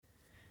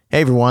Hey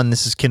everyone,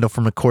 this is Kendall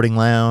from Recording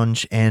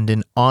Lounge, and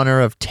in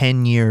honor of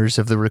 10 years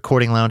of the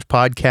Recording Lounge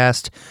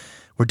podcast,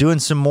 we're doing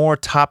some more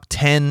top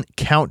 10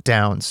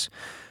 countdowns.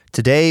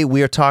 Today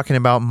we are talking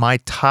about my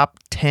top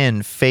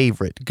 10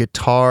 favorite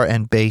guitar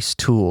and bass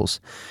tools.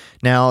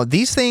 Now,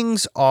 these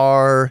things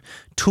are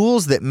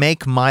tools that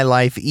make my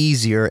life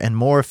easier and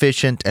more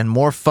efficient and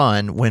more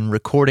fun when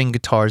recording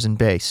guitars and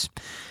bass.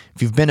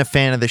 If you've been a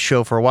fan of the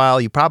show for a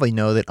while, you probably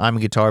know that I'm a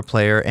guitar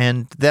player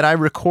and that I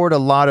record a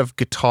lot of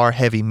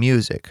guitar-heavy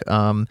music.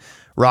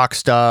 Rock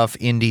stuff,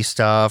 indie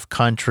stuff,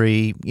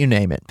 country, you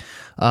name it.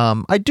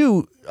 I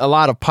do a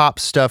lot of pop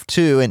stuff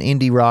too, and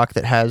indie rock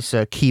that has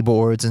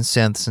keyboards and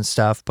synths and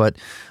stuff, but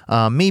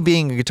me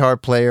being a guitar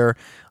player,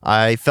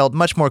 I felt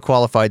much more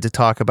qualified to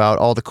talk about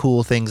all the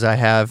cool things I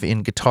have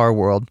in guitar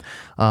world.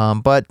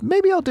 But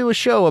maybe I'll do a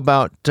show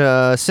about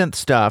synth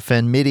stuff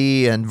and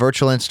MIDI and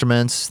virtual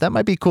instruments. That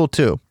might be cool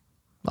too.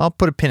 I'll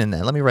put a pin in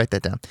that. Let me write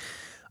that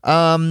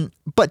down.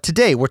 But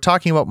today we're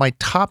talking about my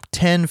top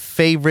 10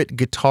 favorite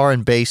guitar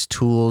and bass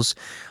tools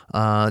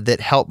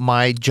that help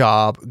my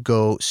job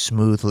go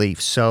smoothly.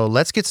 So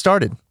let's get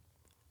started.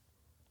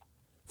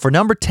 For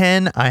number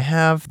 10, I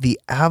have the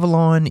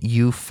Avalon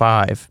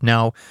U5.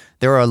 Now,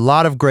 there are a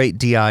lot of great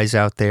DIs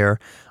out there.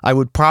 I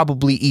would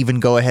probably even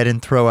go ahead and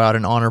throw out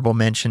an honorable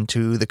mention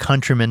to the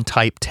Countryman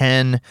Type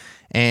 10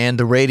 and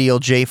the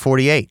Radial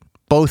J48,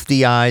 both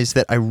DIs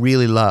that I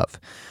really love.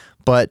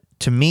 But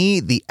to me,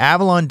 the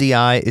Avalon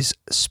DI is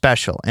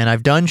special, and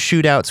I've done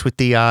shootouts with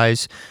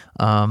DIs,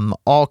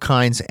 all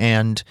kinds,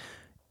 and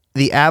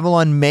the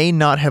Avalon may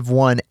not have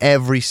won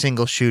every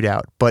single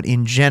shootout, but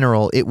in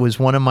general, it was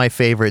one of my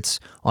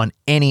favorites on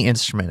any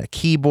instrument, a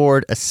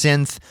keyboard, a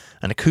synth,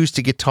 an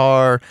acoustic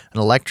guitar, an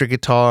electric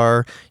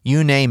guitar,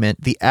 you name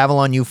it. The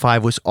Avalon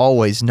U5 was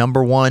always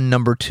number 1,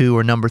 number 2,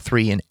 or number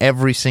 3 in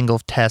every single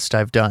test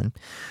I've done.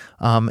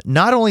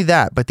 Not only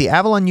that, but the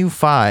Avalon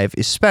U5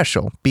 is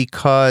special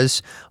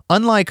because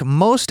unlike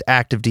most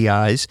active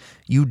DIs,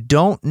 you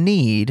don't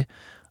need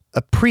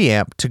a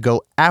preamp to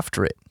go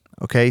after it.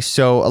 Okay,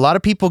 so a lot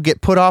of people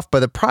get put off by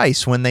the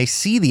price when they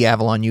see the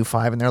Avalon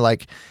U5 and they're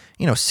like,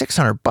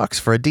 $600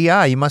 for a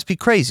DI, you must be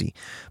crazy.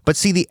 But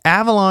see, the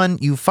Avalon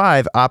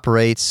U5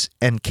 operates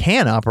and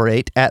can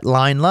operate at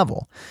line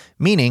level,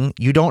 meaning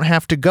you don't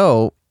have to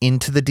go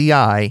into the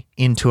DI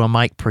into a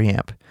mic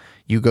preamp.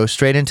 You go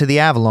straight into the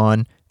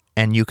Avalon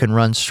and you can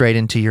run straight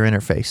into your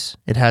interface.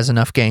 It has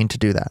enough gain to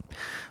do that.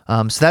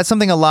 So that's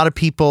something a lot of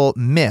people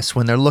miss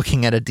when they're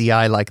looking at a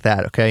DI like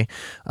that, okay?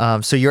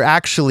 So you're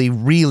actually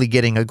really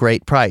getting a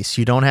great price.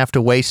 You don't have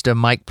to waste a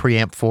mic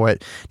preamp for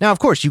it. Now, of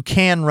course, you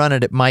can run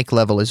it at mic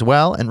level as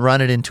well and run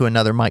it into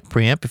another mic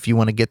preamp if you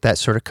want to get that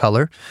sort of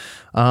color.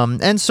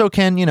 And so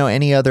can,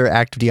 any other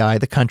active DI,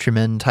 the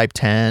Countryman, Type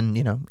 10,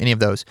 any of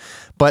those.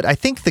 But I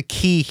think the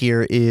key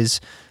here is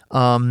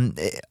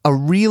a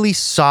really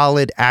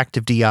solid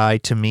active DI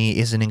to me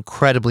is an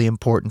incredibly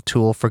important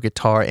tool for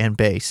guitar and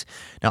bass.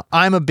 Now,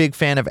 I'm a big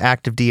fan of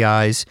active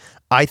DIs.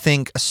 I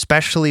think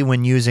especially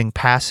when using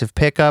passive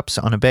pickups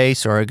on a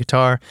bass or a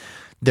guitar,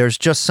 there's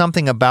just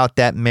something about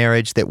that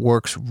marriage that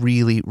works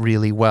really,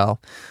 really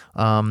well.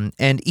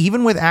 And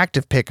even with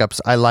active pickups,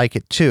 I like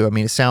it too. I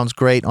mean, it sounds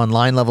great on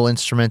line level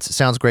instruments. It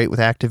sounds great with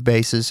active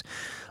basses.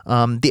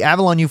 The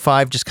Avalon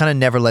U5 just kind of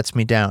never lets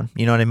me down.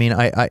 You know what I mean?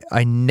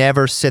 I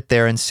never sit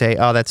there and say,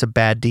 oh, that's a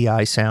bad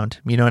DI sound.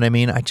 You know what I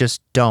mean? I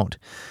just don't.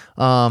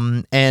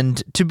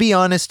 And to be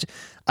honest,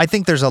 I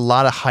think there's a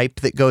lot of hype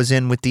that goes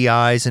in with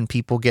DIs and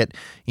people get,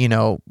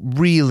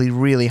 really,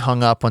 really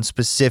hung up on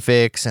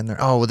specifics and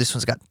they're, oh, well, this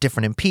one's got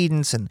different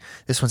impedance and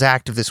this one's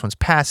active, this one's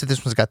passive,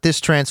 this one's got this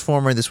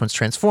transformer, this one's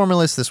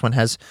transformerless, this one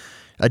has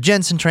a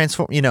Jensen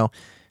transformer,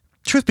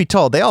 Truth be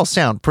told, they all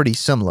sound pretty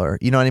similar.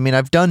 You know what I mean?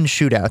 I've done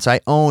shootouts.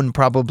 I own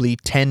probably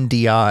 10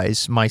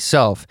 DIs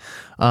myself.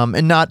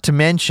 And not to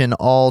mention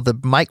all the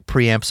mic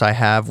preamps I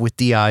have with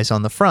DIs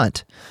on the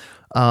front.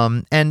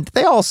 And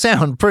they all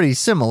sound pretty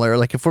similar.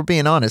 Like, if we're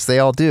being honest, they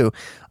all do.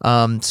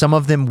 Some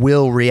of them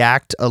will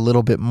react a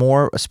little bit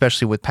more,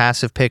 especially with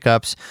passive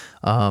pickups.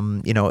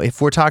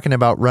 If we're talking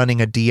about running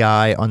a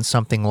DI on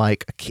something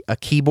like a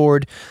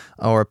keyboard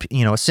or, a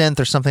synth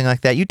or something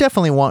like that, you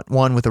definitely want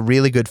one with a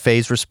really good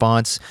phase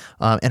response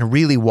and a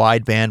really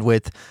wide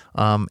bandwidth.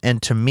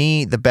 And to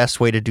me, the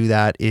best way to do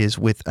that is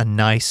with a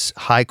nice,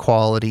 high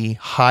quality,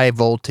 high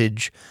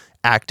voltage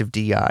active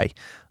DI.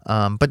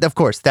 But of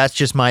course, that's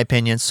just my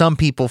opinion. Some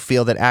people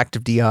feel that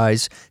active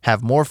DIs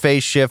have more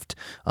phase shift.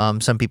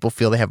 Some people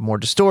feel they have more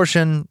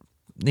distortion.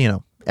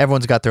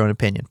 Everyone's got their own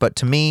opinion. But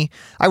to me,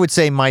 I would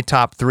say my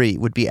top 3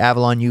 would be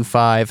Avalon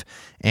U5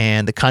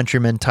 and the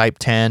Countryman Type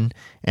 10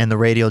 and the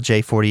Radial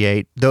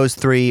J48. Those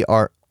 3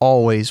 are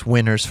always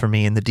winners for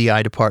me in the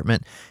DI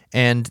department.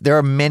 And there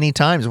are many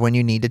times when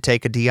you need to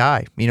take a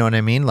DI. You know what I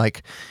mean?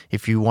 Like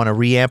if you want to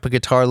reamp a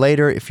guitar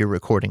later, if you're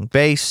recording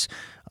bass,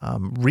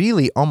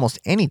 really almost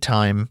any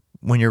time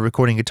when you're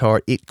recording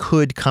guitar, it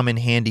could come in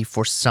handy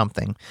for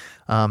something.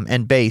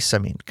 And bass, I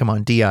mean, come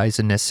on, DI is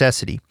a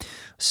necessity.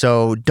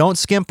 So don't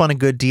skimp on a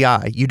good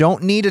DI. You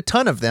don't need a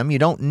ton of them. You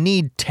don't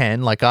need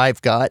 10 like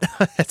I've got.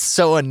 It's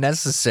so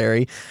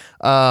unnecessary.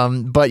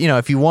 But,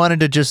 if you wanted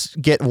to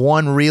just get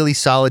one really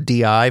solid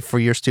DI for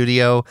your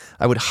studio,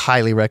 I would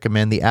highly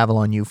recommend the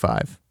Avalon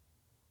U5.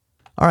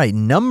 All right,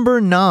 number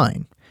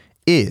 9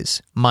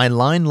 is my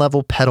line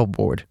level pedal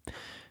board.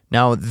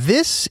 Now,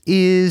 this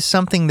is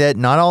something that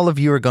not all of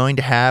you are going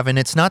to have, and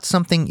it's not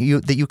something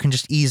that you can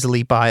just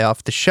easily buy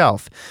off the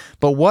shelf.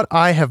 But what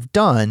I have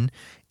done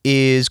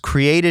is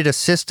created a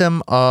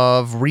system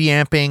of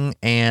reamping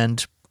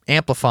and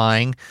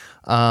amplifying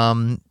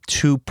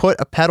to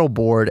put a pedal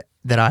board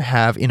that I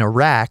have in a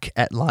rack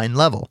at line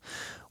level.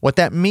 What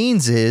that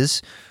means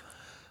is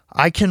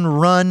I can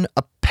run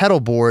a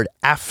pedal board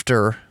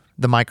after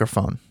the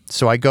microphone.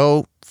 So I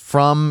go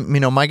from,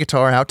 my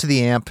guitar out to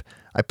the amp,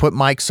 I put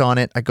mics on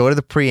it, I go to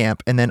the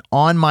preamp, and then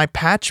on my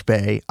patch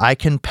bay, I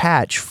can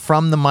patch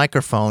from the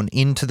microphone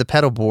into the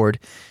pedal board,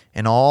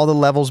 and all the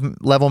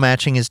level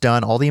matching is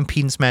done, all the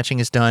impedance matching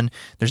is done.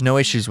 There's no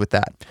issues with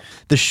that.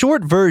 The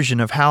short version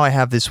of how I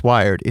have this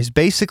wired is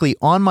basically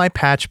on my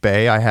patch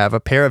bay, I have a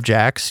pair of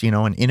jacks,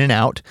 an in and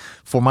out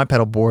for my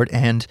pedal board,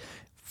 and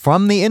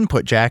from the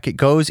input jack, it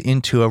goes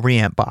into a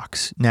reamp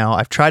box. Now,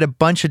 I've tried a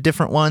bunch of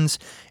different ones,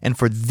 and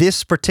for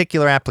this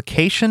particular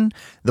application,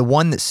 the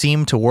one that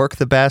seemed to work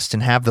the best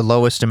and have the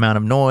lowest amount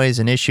of noise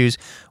and issues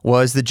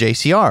was the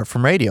JCR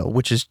from Radial,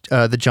 which is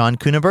the John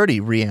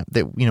Cuniverti reamp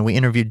that, we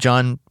interviewed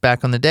John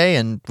back on the day,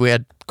 and we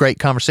had great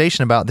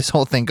conversation about this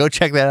whole thing. Go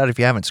check that out if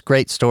you haven't. It's a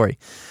great story.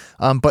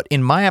 But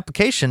in my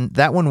application,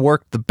 that one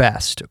worked the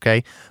best,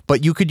 okay?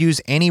 But you could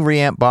use any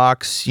reamp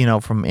box,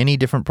 from any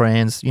different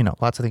brands,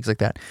 lots of things like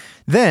that.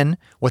 Then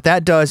what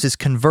that does is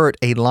convert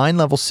a line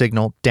level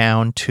signal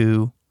down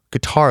to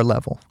guitar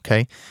level,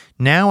 okay?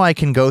 Now I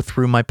can go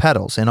through my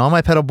pedals. And on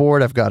my pedal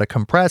board, I've got a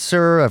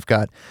compressor, I've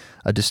got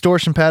a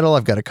distortion pedal,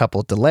 I've got a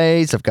couple of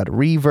delays, I've got a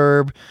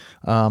reverb,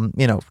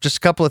 just a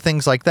couple of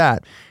things like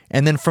that.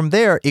 And then from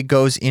there, it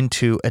goes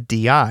into a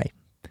DI.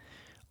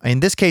 In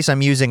this case,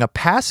 I'm using a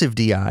passive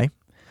DI. I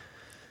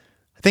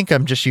think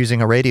I'm just using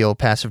a Radial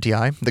passive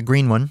DI, the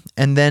green one,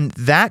 and then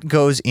that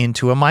goes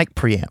into a mic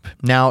preamp.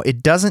 Now,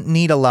 it doesn't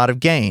need a lot of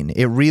gain.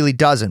 It really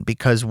doesn't,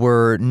 because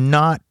we're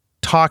not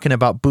talking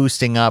about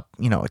boosting up,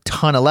 a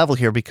ton of level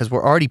here, because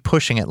we're already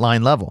pushing at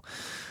line level.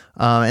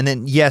 And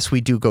then, yes,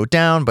 we do go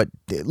down, but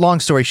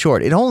long story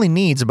short, it only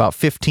needs about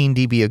 15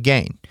 dB of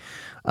gain.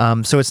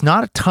 So it's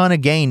not a ton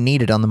of gain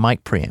needed on the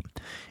mic preamp.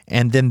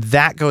 And then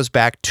that goes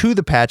back to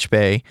the patch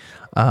bay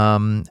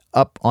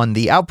up on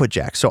the output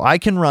jack. So I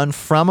can run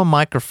from a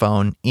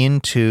microphone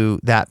into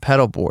that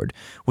pedal board,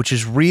 which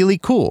is really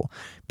cool,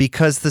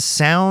 because the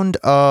sound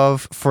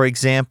of, for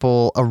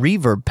example, a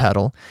reverb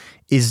pedal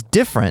is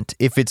different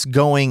if it's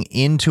going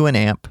into an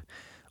amp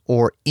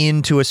or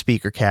into a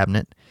speaker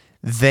cabinet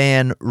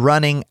than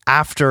running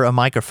after a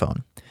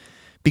microphone.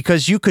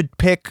 Because you could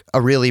pick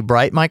a really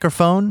bright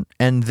microphone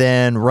and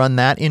then run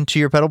that into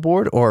your pedal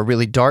board, or a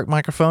really dark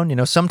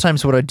microphone.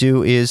 Sometimes what I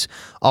do is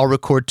I'll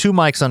record 2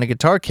 mics on a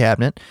guitar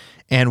cabinet,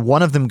 and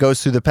one of them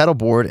goes through the pedal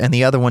board and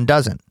the other one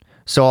doesn't.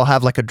 So I'll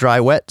have like a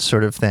dry wet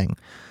sort of thing.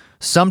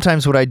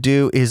 Sometimes what I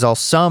do is I'll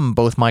sum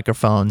both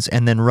microphones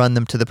and then run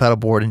them to the pedal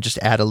board and just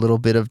add a little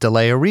bit of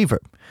delay or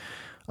reverb.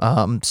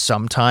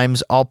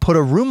 Sometimes I'll put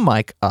a room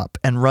mic up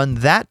and run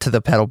that to the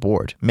pedal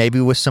board,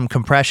 maybe with some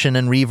compression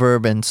and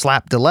reverb and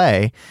slap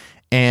delay,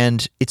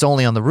 and it's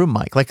only on the room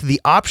mic. Like, the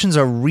options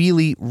are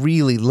really,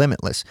 really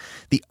limitless.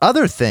 The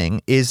other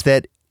thing is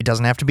that it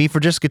doesn't have to be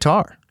for just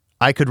guitar.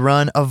 I could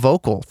run a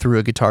vocal through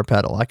a guitar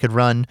pedal. I could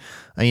run,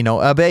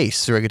 a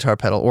bass through a guitar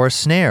pedal, or a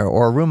snare,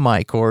 or a room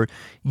mic, or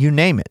you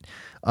name it.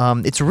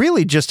 It's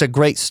really just a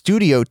great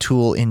studio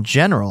tool in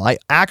general. I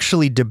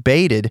actually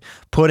debated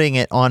putting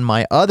it on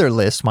my other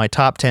list, my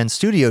top 10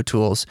 studio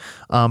tools,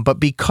 but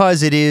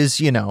because it is,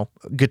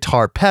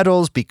 guitar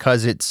pedals,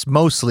 because it's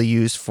mostly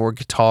used for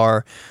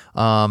guitar,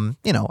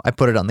 I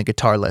put it on the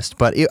guitar list.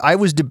 But I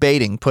was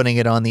debating putting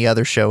it on the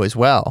other show as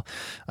well,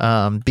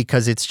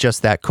 because it's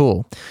just that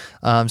cool.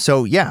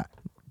 So yeah.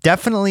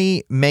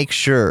 Definitely make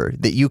sure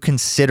that you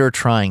consider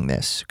trying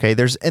this. Okay,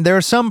 there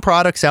are some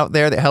products out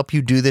there that help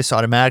you do this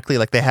automatically,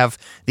 like they have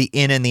the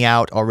in and the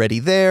out already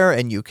there,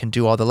 and you can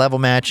do all the level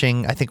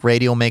matching. I think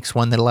Radial makes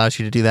one that allows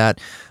you to do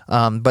that.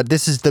 But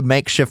this is the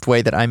makeshift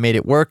way that I made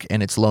it work,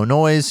 and it's low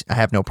noise. I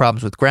have no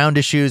problems with ground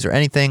issues or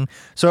anything,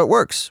 so it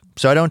works.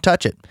 So I don't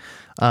touch it.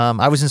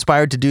 I was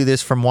inspired to do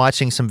this from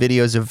watching some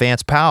videos of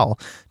Vance Powell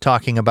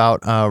talking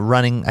about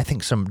running, I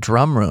think, some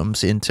drum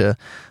rooms into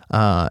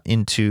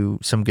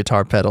some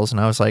guitar pedals. And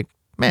I was like,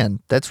 man,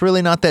 that's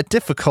really not that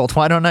difficult.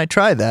 Why don't I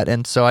try that?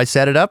 And so I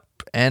set it up,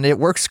 and it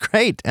works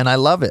great, and I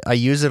love it. I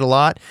use it a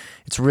lot.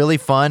 It's really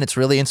fun. It's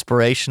really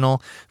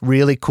inspirational,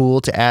 really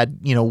cool to add,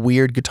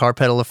 weird guitar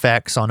pedal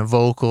effects on a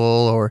vocal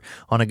or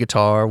on a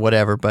guitar or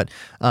whatever. But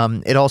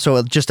it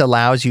also just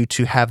allows you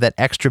to have that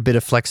extra bit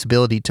of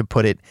flexibility to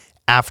put it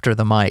after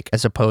the mic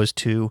as opposed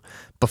to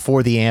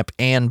before the amp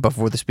and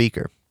before the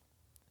speaker.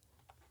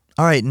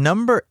 All right,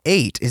 number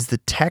 8 is the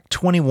Tech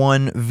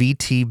 21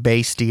 VT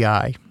Bass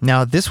DI.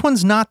 Now, this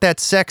one's not that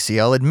sexy,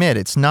 I'll admit.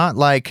 It's not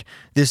like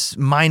this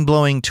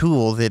mind-blowing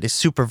tool that is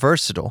super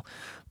versatile,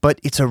 but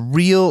it's a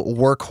real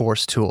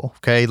workhorse tool,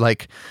 okay?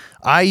 Like,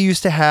 I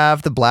used to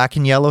have the black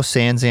and yellow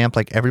Sans amp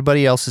like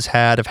everybody else has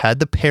had. I've had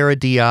the Para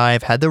DI,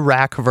 I've had the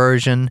rack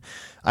version.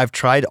 I've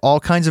tried all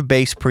kinds of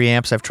bass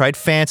preamps. I've tried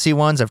fancy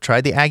ones. I've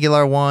tried the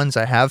Aguilar ones.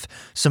 I have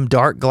some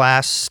dark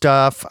glass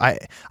stuff.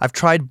 I've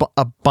tried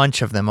a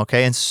bunch of them,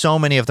 okay? And so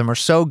many of them are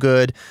so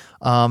good.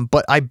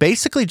 But I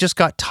basically just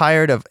got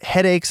tired of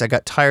headaches. I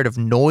got tired of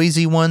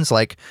noisy ones.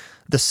 Like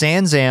the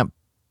Sans amp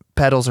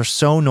pedals are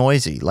so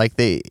noisy. Like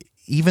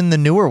even the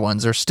newer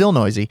ones are still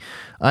noisy,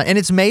 and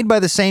it's made by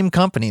the same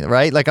company,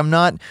 right? Like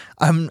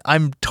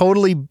I'm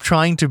totally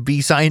trying to be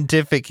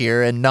scientific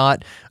here and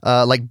not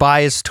like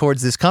biased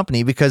towards this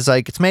company, because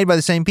like it's made by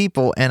the same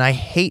people, and I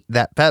hate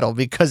that pedal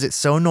because it's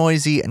so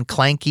noisy and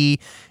clanky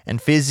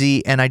and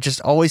fizzy, and I just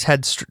always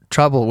had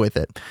trouble with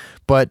it.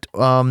 But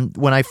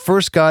when I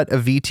first got a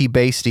VT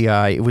Bass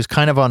DI, it was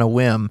kind of on a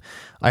whim.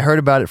 I heard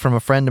about it from a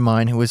friend of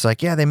mine who was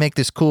like, yeah, they make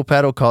this cool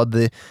pedal called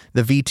the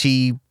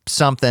VT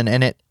something,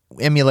 and it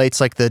emulates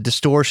like the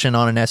distortion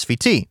on an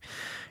SVT.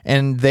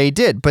 And they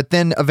did, but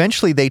then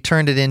eventually they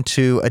turned it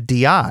into a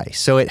DI.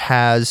 So it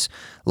has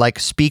like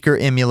speaker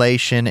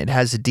emulation, it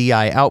has a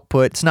DI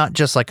output. It's not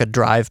just like a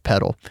drive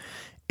pedal.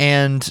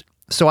 And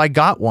so I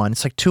got one.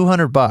 It's like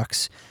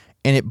 $200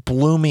 and it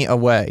blew me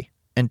away.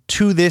 And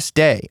to this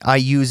day, I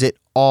use it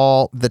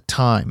all the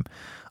time.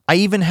 I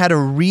even had a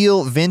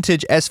real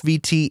vintage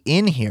SVT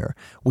in here.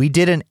 We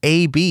did an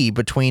A/B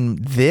between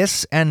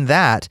this and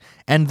that,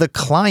 and the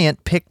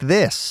client picked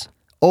this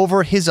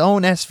over his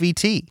own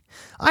SVT.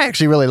 I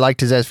actually really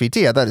liked his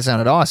SVT. I thought it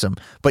sounded awesome,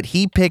 but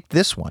he picked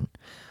this one.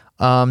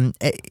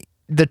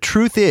 The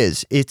truth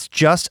is, it's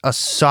just a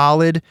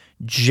solid,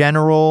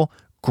 general,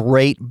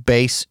 great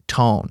bass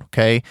tone,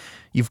 okay?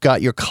 You've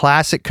got your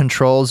classic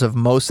controls of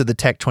most of the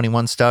Tech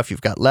 21 stuff.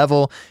 You've got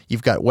level,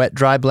 you've got wet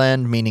dry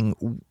blend, meaning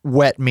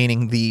wet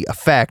meaning the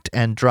effect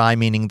and dry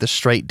meaning the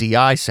straight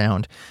DI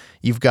sound.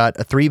 You've got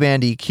a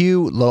 3-band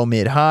EQ, low,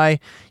 mid, high.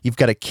 You've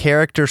got a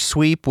character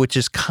sweep, which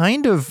is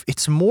kind of,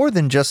 it's more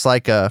than just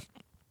like a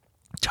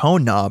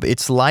tone knob.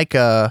 It's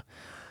almost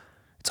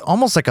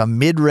like a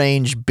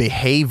mid-range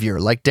behavior.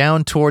 Like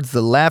down towards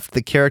the left,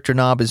 the character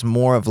knob is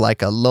more of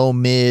like a low,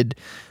 mid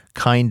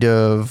kind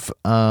of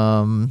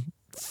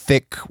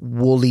thick,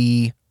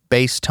 woolly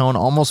bass tone,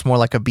 almost more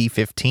like a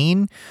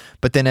B15.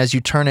 But then as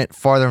you turn it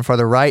farther and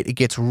farther right, it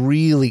gets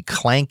really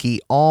clanky,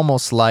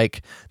 almost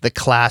like the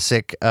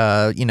classic,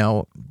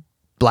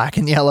 black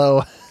and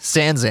yellow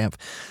Sans amp.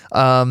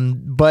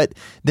 But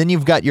then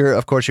you've got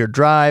of course, your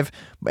drive,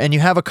 and you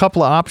have a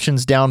couple of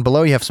options down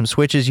below. You have some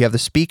switches. You have the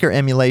speaker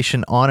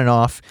emulation on and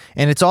off,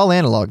 and it's all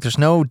analog. There's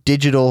no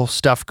digital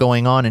stuff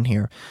going on in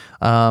here.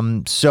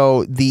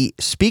 So the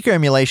speaker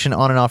emulation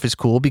on and off is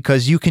cool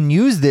because you can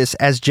use this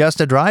as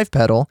just a drive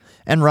pedal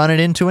and run it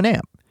into an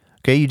amp.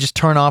 Okay, you just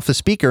turn off the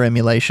speaker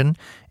emulation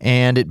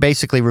and it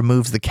basically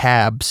removes the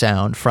cab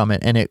sound from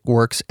it, and it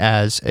works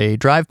as a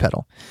drive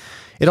pedal.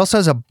 It also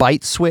has a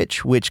byte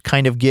switch, which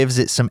kind of gives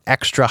it some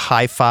extra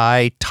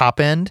hi-fi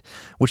top end,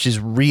 which is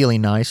really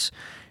nice.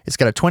 It's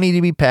got a 20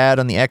 dB pad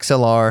on the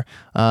XLR.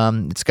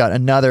 It's got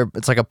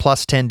it's like a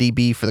plus 10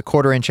 dB for the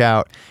 1/4 inch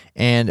out,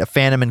 and a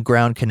phantom and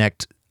ground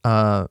connect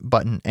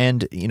button.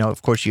 And,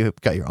 of course, you've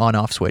got your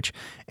on-off switch.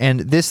 And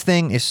this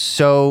thing is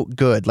so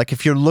good. Like,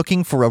 if you're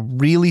looking for a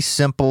really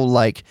simple,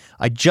 like,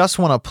 I just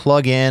want to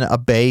plug in a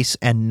bass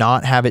and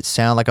not have it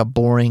sound like a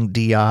boring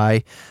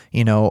DI,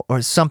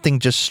 or something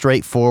just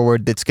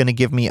straightforward that's going to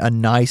give me a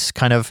nice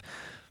kind of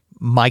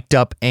mic'd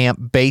up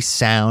amp bass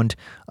sound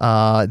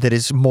that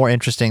is more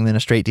interesting than a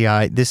straight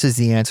DI, this is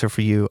the answer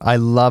for you. I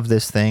love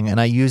this thing,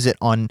 and I use it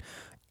on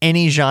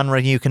any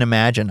genre you can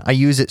imagine. I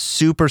use it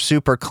super,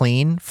 super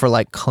clean for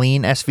like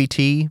clean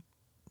SVT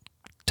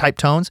type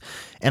tones,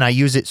 and I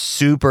use it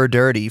super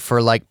dirty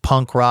for like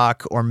punk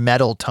rock or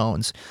metal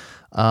tones.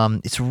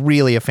 It's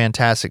really a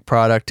fantastic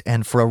product,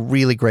 and for a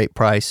really great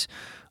price.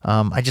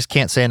 I just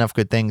can't say enough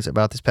good things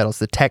about this pedal. It's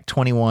the Tech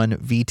 21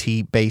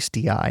 VT Bass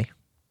DI.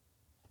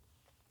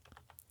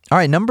 All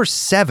right, number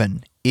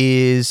 7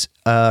 is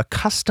a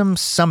custom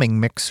summing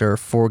mixer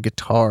for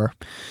guitar.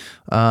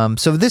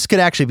 So this could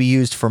actually be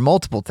used for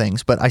multiple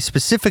things, but I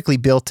specifically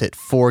built it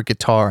for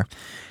guitar.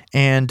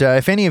 And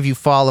if any of you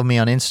follow me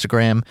on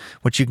Instagram,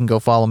 which you can go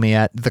follow me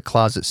at The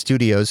Closet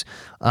Studios,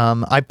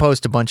 I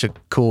post a bunch of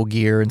cool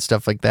gear and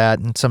stuff like that,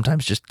 and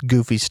sometimes just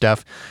goofy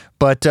stuff.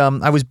 But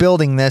I was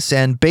building this,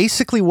 and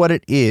basically what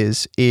it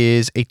is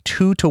a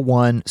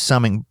 2-to-1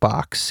 summing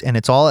box, and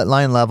it's all at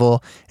line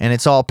level, and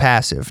it's all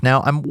passive.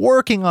 Now, I'm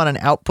working on an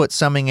output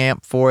summing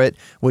amp for it,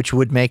 which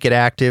would make it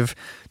active.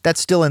 That's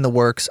still in the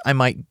works. I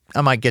might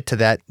get to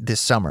that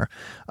this summer.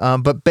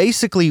 But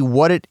basically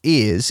what it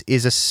is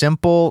a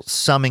simple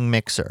summing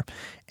mixer.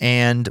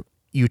 And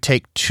you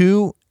take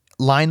 2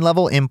 line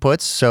level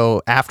inputs,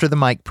 so after the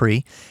mic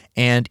pre,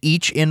 and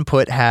each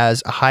input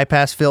has a high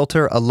pass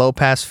filter, a low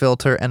pass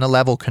filter, and a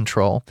level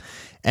control.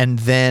 And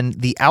then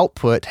the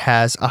output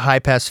has a high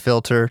pass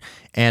filter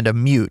and a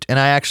mute. And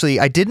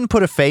I didn't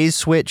put a phase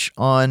switch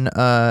on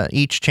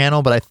each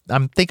channel, but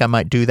I think I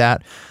might do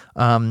that.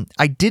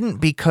 I didn't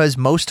because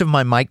most of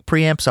my mic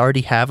preamps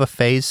already have a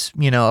phase,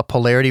 a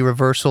polarity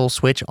reversal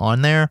switch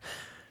on there.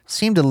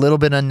 Seemed a little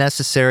bit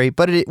unnecessary,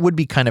 but it would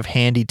be kind of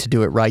handy to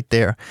do it right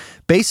there.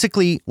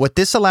 Basically, what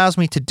this allows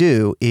me to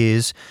do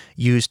is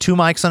use 2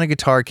 mics on a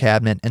guitar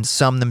cabinet and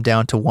sum them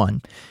down to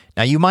 1.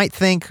 Now, you might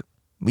think,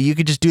 well, you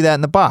could just do that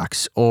in the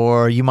box,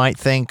 or you might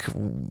think,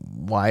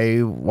 why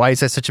is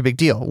that such a big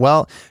deal?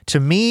 Well, to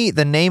me,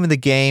 the name of the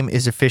game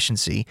is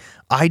efficiency.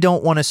 I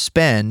don't want to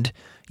spend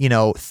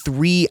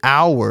 3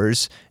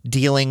 hours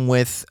dealing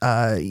with,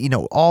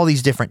 all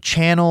these different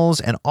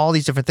channels and all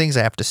these different things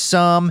I have to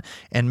sum.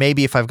 And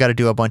maybe if I've got to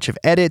do a bunch of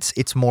edits,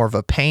 it's more of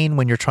a pain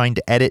when you're trying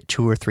to edit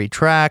 2 or 3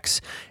 tracks.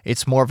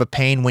 It's more of a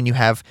pain when you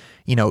have,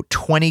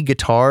 20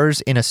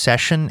 guitars in a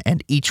session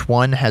and each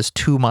one has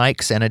 2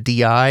 mics and a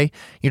DI.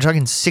 You're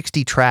talking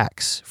 60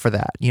 tracks for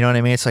that. You know what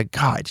I mean? It's like,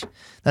 God,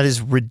 that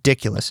is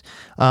ridiculous.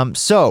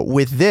 So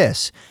with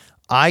this,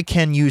 I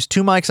can use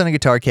 2 mics on a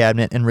guitar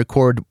cabinet and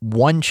record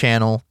 1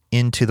 channel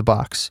into the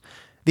box.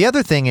 The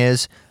other thing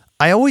is,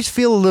 I always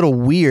feel a little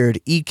weird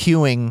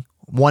EQing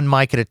 1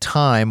 mic at a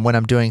time when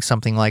I'm doing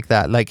something like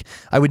that. Like,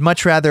 I would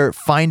much rather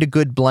find a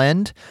good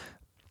blend,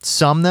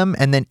 sum them,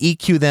 and then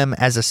EQ them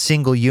as a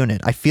single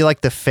unit. I feel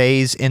like the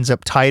phase ends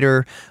up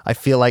tighter. I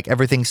feel like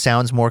everything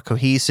sounds more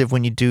cohesive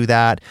when you do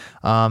that,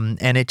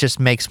 and it just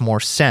makes more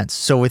sense.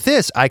 So with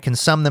this, I can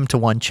sum them to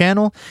 1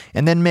 channel,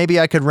 and then maybe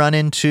I could run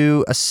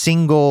into a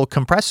single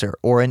compressor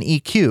or an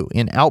EQ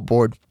in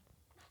outboard,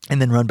 and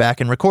then run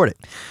back and record it.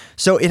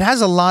 So it has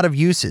a lot of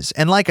uses.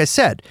 And like I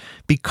said,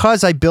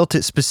 because I built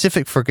it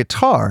specific for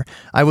guitar,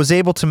 I was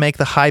able to make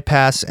the high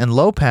pass and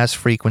low pass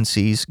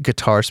frequencies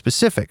guitar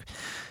specific.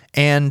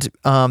 And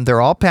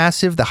they're all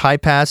passive. The high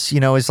pass,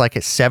 is like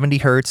at 70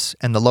 hertz,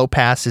 and the low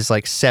pass is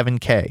like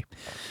 7K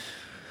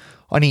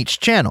on each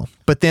channel.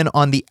 But then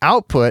on the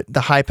output,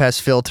 the high pass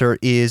filter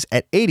is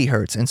at 80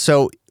 hertz. And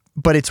so,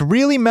 but it's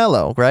really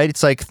mellow, right?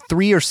 It's like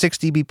 3 or 6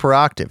 dB per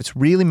octave. It's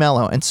really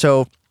mellow. And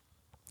so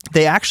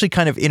they actually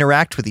kind of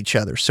interact with each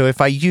other. So if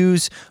I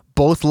use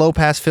both low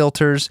pass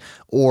filters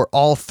or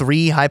all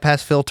 3 high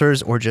pass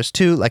filters or just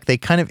 2, like they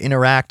kind of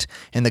interact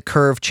and the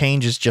curve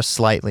changes just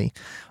slightly.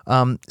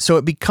 So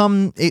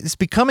it's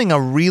becoming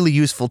a really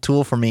useful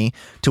tool for me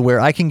to where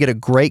I can get a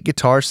great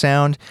guitar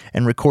sound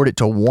and record it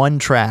to 1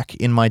 track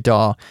in my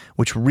DAW,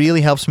 which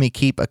really helps me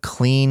keep a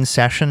clean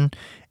session.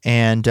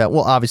 And,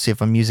 obviously,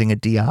 if I'm using a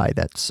DI,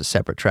 that's a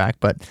separate track.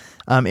 But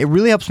it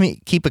really helps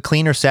me keep a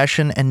cleaner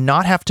session and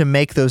not have to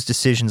make those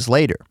decisions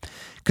later.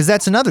 Because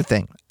that's another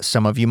thing.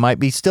 Some of you might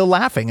be still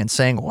laughing and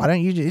saying, why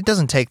don't you, it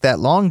doesn't take that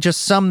long,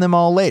 just sum them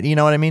all later. You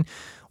know what I mean?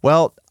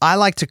 Well, I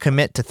like to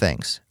commit to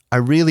things. I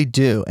really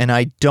do. And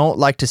I don't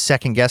like to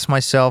second guess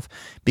myself,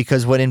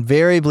 because what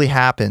invariably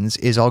happens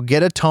is I'll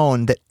get a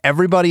tone that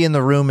everybody in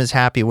the room is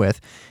happy with,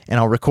 and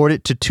I'll record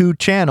it to 2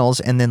 channels.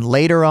 And then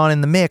later on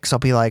in the mix, I'll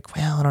be like,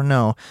 well, I don't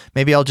know.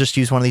 Maybe I'll just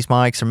use one of these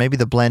mics, or maybe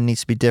the blend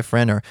needs to be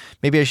different, or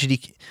maybe I should.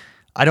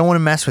 I don't want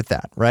to mess with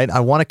that, right? I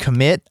want to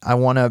commit. I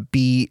want to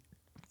be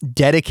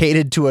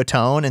dedicated to a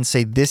tone and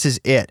say, this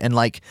is it. And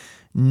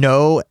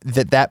know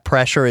that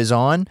pressure is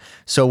on.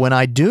 So when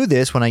I do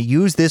this, when I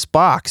use this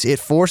box, it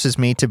forces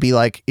me to be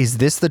like, is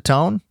this the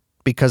tone?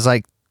 Because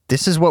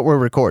this is what we're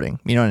recording.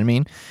 You know what I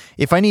mean?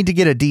 If I need to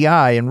get a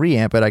DI and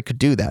reamp it, I could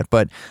do that.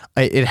 But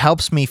it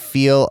helps me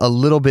feel a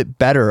little bit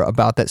better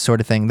about that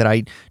sort of thing, that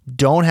I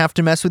don't have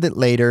to mess with it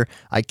later.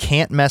 I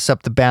can't mess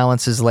up the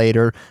balances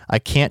later. I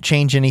can't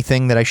change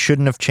anything that I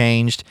shouldn't have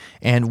changed.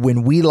 And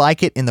when we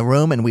like it in the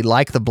room and we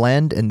like the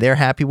blend and they're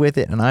happy with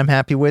it and I'm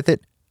happy with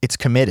it, it's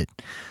committed.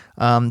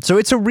 So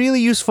it's a really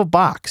useful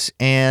box,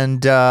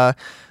 and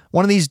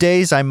one of these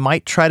days I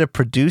might try to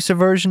produce a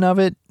version of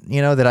it,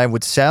 that I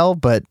would sell,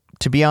 but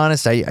to be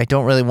honest, I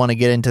don't really want to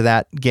get into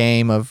that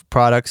game of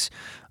products.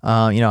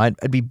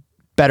 I'd be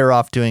better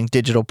off doing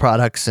digital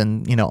products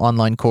and,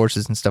 online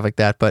courses and stuff like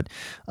that, but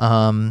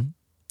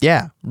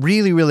yeah,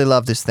 really, really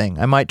love this thing.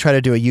 I might try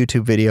to do a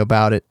YouTube video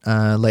about it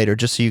later,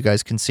 just so you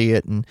guys can see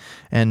it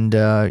and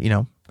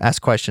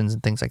ask questions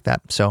and things like that.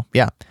 So,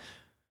 yeah.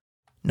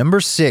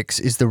 Number 6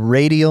 is the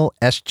Radial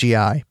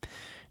SGI.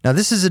 Now,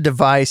 this is a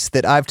device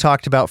that I've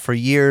talked about for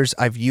years.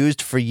 I've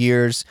used for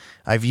years.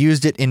 I've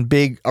used it in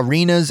big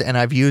arenas, and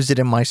I've used it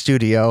in my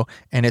studio,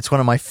 and it's one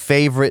of my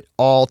favorite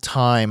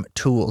all-time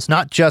tools.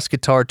 Not just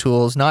guitar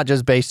tools, not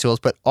just bass tools,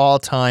 but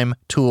all-time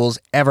tools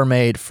ever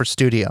made for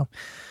studio.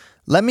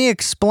 Let me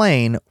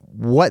explain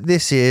what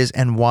this is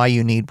and why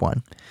you need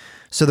one.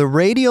 So the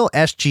Radial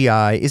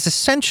SGI is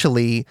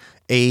essentially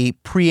a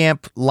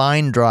preamp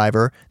line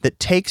driver that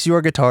takes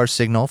your guitar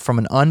signal from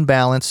an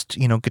unbalanced,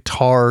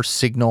 guitar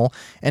signal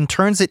and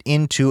turns it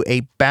into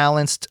a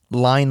balanced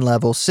line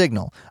level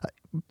signal,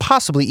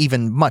 possibly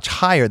even much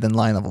higher than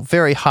line level,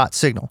 very hot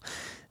signal.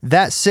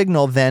 that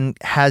signal then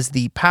has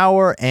the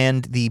power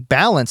and the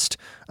balanced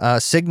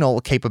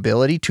signal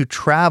capability to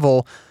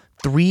travel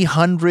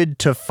 300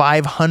 to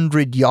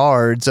 500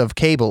 yards of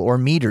cable or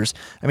meters.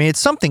 I mean, it's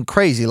something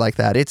crazy like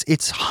that.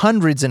 It's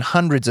hundreds and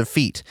hundreds of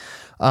feet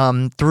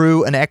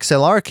through an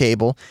XLR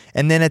cable.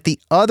 And then at the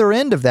other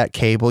end of that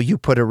cable, you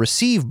put a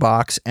receive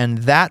box, and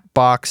that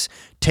box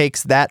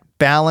takes that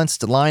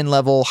balanced line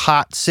level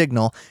hot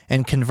signal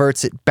and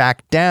converts it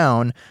back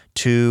down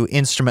to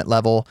instrument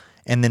level.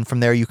 And then from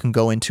there, you can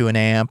go into an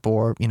amp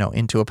or,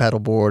 into a pedal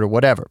board or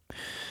whatever.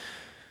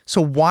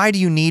 So why do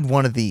you need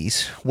one of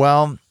these?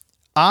 Well,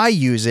 I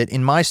use it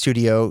in my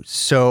studio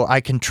so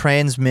I can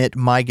transmit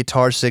my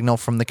guitar signal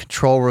from the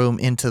control room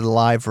into the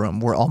live room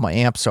where all my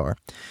amps are.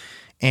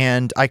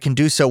 And I can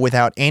do so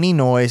without any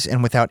noise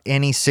and without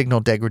any signal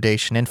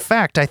degradation. In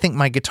fact, I think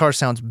my guitar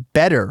sounds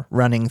better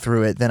running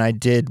through it than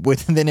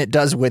it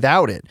does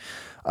without it.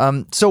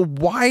 So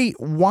why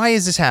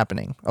is this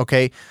happening?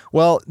 Okay,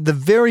 well, the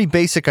very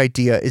basic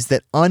idea is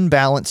that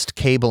unbalanced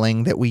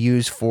cabling that we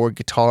use for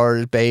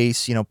guitar,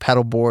 bass,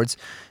 pedal boards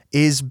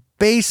is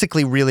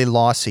basically really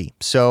lossy.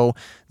 So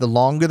the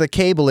longer the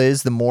cable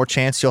is, the more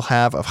chance you'll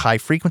have of high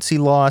frequency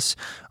loss.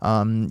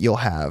 You'll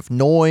have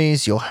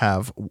noise. You'll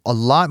have a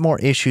lot more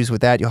issues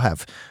with that. You'll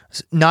have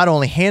not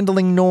only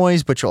handling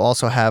noise, but you'll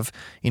also have,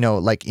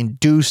 like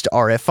induced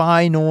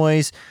RFI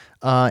noise.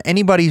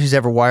 Anybody who's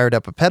ever wired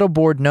up a pedal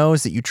board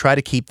knows that you try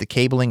to keep the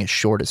cabling as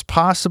short as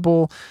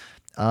possible.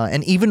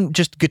 And even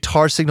just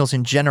guitar signals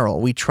in general,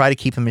 we try to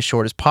keep them as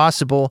short as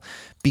possible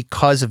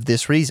because of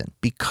this reason,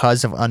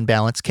 because of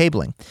unbalanced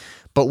cabling.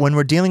 But when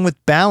we're dealing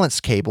with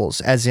balanced cables,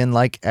 as in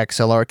like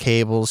XLR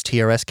cables,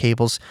 TRS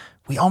cables,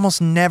 we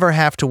almost never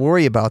have to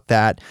worry about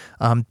that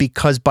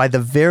because by the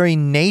very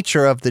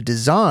nature of the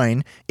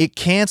design, it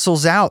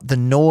cancels out the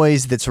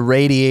noise that's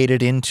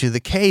radiated into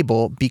the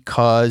cable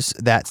because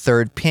that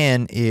third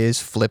pin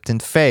is flipped in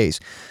phase.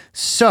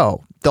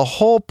 So the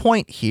whole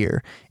point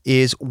here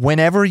is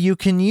whenever you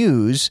can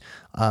use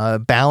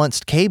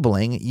balanced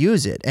cabling,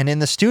 use it. And in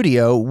the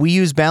studio, we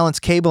use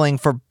balanced cabling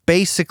for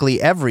basically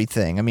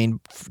everything. I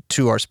mean,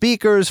 to our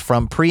speakers,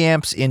 from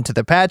preamps into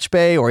the patch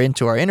bay or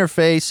into our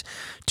interface,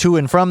 to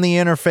and from the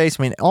interface.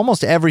 I mean,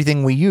 almost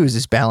everything we use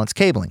is balanced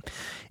cabling.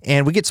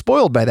 And we get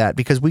spoiled by that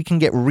because we can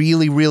get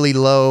really, really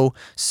low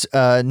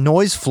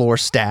noise floor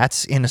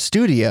stats in a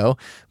studio.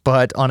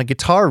 But on a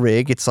guitar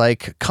rig, it's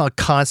like a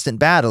constant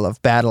battle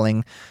of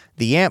battling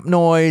the amp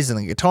noise and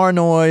the guitar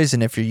noise.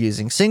 And if you're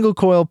using single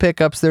coil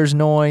pickups, there's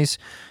noise.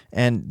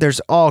 And there's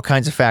all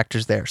kinds of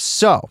factors there.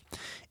 So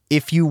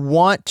if you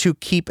want to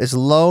keep as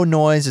low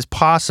noise as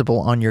possible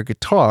on your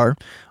guitar,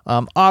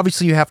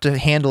 obviously you have to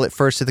handle it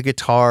first to the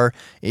guitar.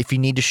 If you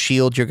need to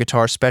shield your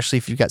guitar, especially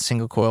if you've got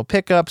single coil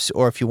pickups,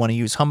 or if you want to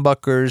use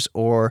humbuckers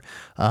or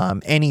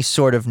any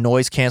sort of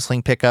noise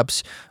canceling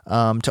pickups.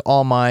 To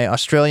all my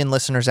Australian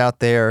listeners out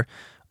there,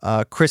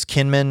 Chris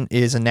Kinman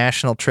is a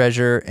national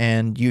treasure,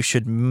 and you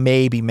should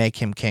maybe make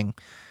him king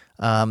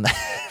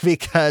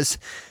because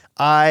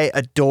I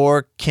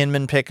adore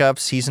Kinman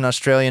pickups. He's an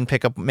Australian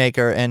pickup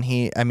maker, and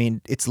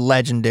it's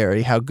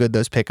legendary how good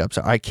those pickups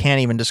are. I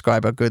can't even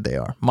describe how good they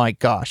are. My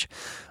gosh.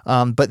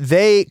 But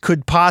they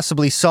could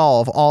possibly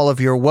solve all of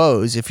your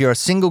woes. If you're a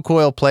single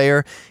coil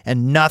player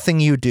and nothing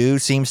you do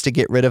seems to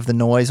get rid of the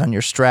noise on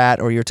your Strat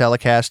or your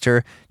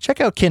Telecaster, check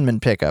out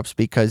Kinman pickups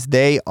because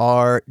they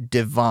are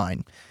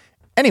divine.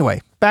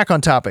 Anyway, back on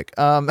topic.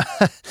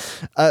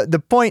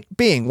 The point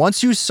being,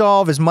 once you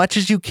solve as much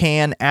as you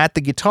can at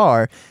the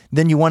guitar,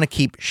 then you want to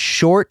keep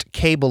short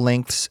cable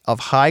lengths of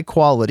high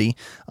quality.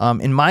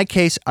 In my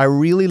case, I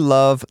really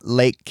love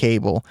Lake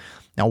cable.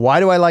 Now, why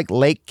do I like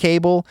Lake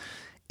cable?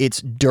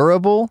 It's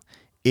durable,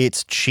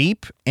 it's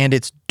cheap, and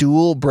it's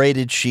dual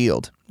braided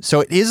shield. So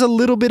it is a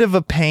little bit of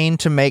a pain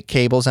to make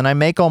cables, and I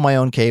make all my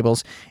own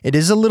cables. It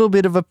is a little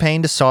bit of a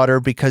pain to solder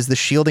because the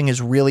shielding is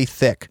really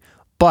thick.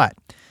 But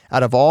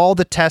out of all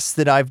the tests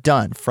that I've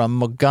done, from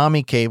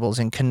Mogami cables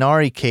and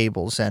Canary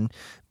cables and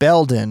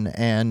Belden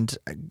and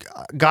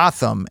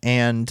Gotham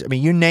and,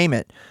 you name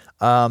it,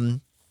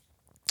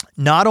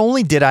 not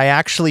only did I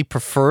actually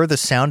prefer the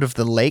sound of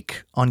the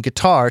Lake on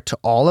guitar to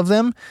all of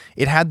them,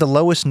 it had the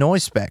lowest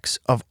noise specs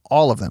of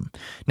all of them.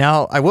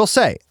 Now, I will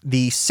say,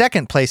 the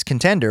second place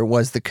contender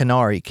was the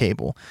Canary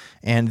cable,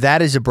 and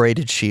that is a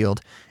braided shield,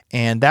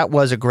 and that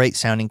was a great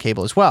sounding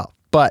cable as well.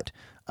 But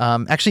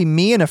actually,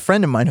 me and a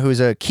friend of mine who is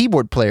a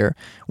keyboard player,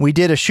 we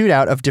did a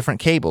shootout of different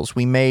cables.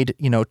 We made,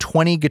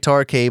 20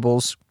 guitar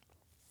cables,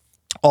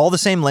 all the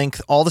same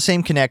length, all the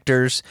same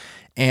connectors,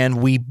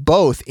 and we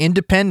both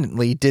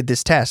independently did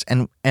this test.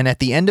 And at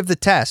the end of the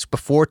test,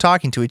 before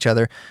talking to each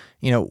other,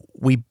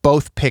 we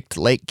both picked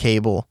Lake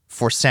cable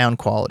for sound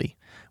quality,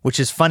 which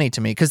is funny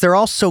to me because they're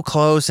all so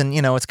close, and,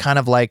 it's kind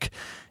of like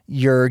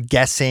you're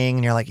guessing,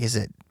 and you're like, is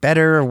it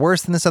better or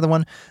worse than this other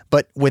one,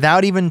 but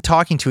without even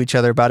talking to each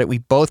other about it, we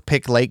both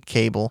picked Lake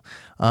Cable,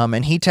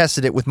 and he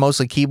tested it with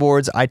mostly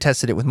keyboards. I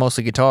tested it with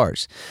mostly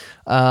guitars.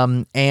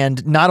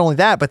 And not only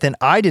that, but then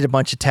I did a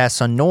bunch of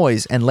tests on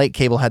noise, and Lake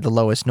Cable had the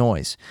lowest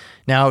noise.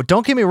 Now,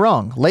 don't get me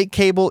wrong, Lake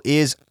Cable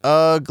is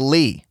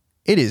ugly.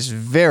 It is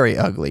very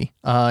ugly.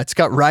 It's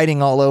got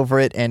writing all over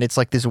it, and it's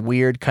like this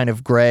weird kind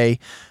of gray,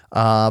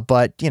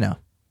 but,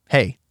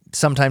 hey,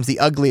 sometimes the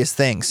ugliest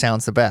thing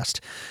sounds the best.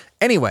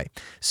 Anyway,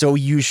 so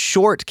use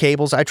short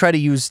cables. I try to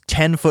use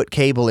 10-foot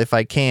cable if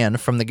I can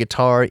from the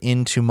guitar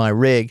into my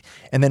rig.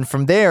 And then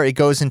from there, it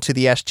goes into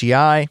the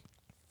SGI.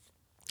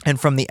 And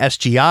from the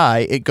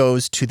SGI, it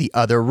goes to the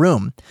other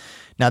room.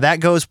 Now,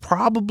 that goes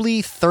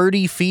probably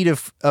 30 feet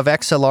of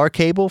XLR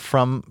cable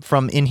from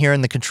in here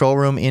in the control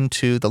room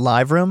into the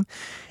live room.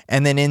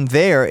 And then in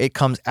there, it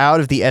comes out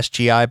of the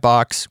SGI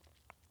box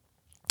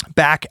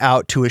back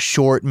out to a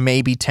short,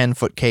 maybe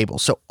 10-foot cable.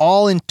 So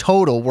all in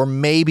total, we're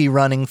maybe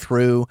running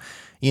through,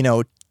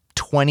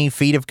 20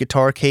 feet of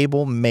guitar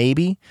cable,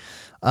 maybe.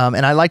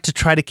 And I like to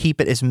try to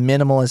keep it as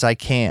minimal as I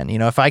can.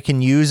 If I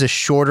can use a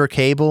shorter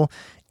cable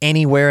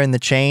anywhere in the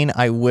chain,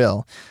 I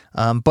will.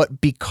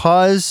 But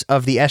because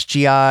of the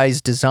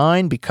SGI's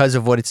design, because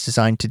of what it's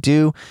designed to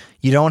do,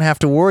 you don't have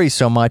to worry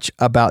so much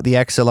about the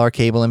XLR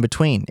cable in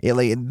between.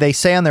 They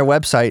say on their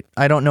website,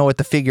 I don't know what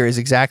the figure is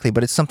exactly,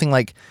 but it's something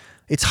like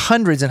it's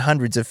hundreds and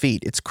hundreds of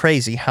feet. It's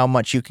crazy how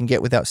much you can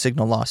get without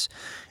signal loss.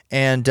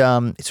 And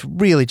it's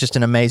really just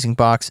an amazing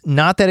box.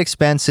 Not that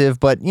expensive,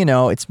 but,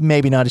 it's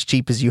maybe not as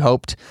cheap as you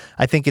hoped.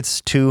 I think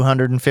it's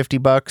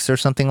 $250 or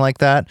something like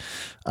that.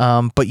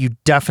 But you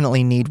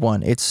definitely need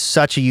one. It's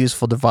such a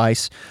useful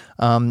device.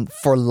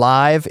 For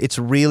live, it's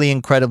really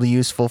incredibly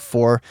useful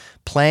for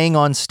playing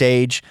on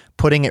stage,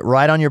 putting it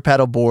right on your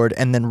pedal board,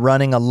 and then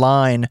running a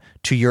line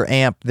to your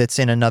amp that's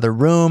in another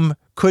room.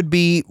 Could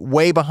be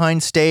way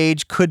behind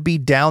stage, could be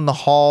down the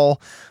hall.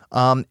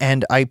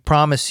 And I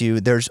promise you,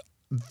 there's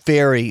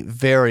very,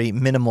 very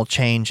minimal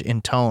change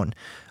in tone.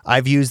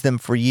 I've used them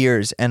for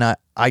years, and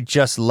I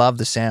just love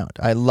the sound.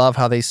 I love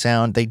how they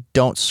sound. They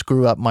don't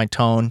screw up my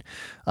tone.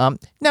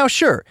 Now,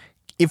 sure,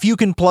 if you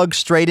can plug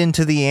straight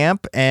into the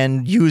amp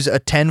and use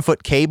a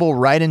 10-foot cable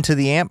right into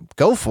the amp,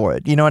 go for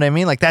it. You know what I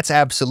mean? Like, that's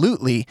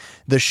absolutely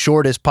the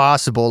shortest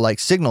possible,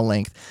 signal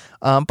length.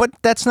 But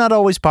that's not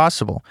always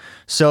possible.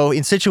 So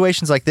in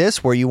situations like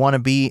this, where you want to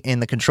be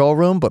in the control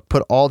room but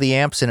put all the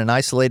amps in an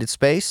isolated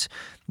space,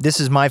 this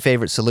is my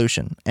favorite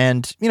solution.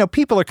 And,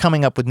 people are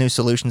coming up with new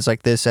solutions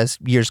like this as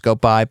years go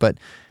by, but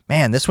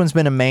man, this one's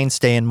been a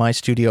mainstay in my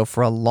studio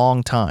for a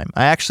long time.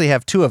 I actually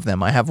have two of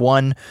them. I have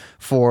one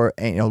for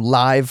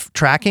live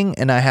tracking,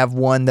 and I have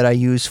one that I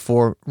use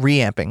for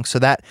reamping. So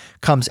that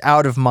comes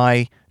out of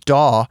my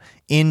DAW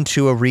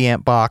into a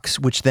reamp box,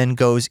 which then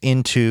goes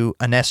into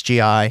an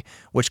SGI,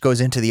 which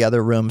goes into the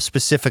other room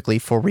specifically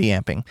for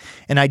reamping.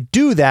 And I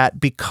do that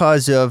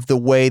because of the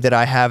way that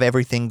I have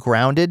everything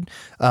grounded.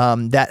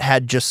 That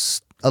had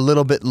just a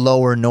little bit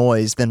lower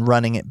noise than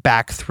running it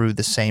back through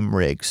the same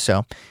rig.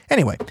 So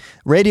anyway,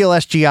 Radial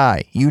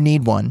SGI, you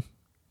need one.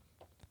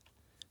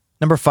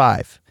 Number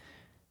 5.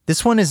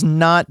 This one is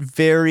not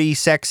very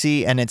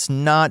sexy, and it's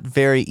not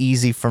very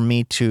easy for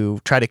me to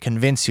try to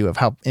convince you of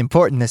how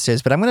important this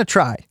is, but I'm going to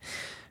try.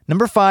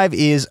 Number 5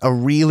 is a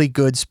really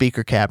good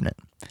speaker cabinet.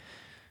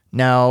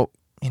 Now,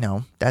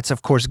 that's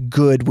of course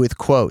good with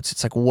quotes.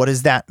 It's like, what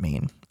does that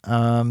mean?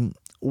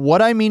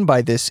 What I mean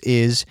by this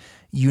is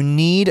you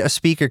need a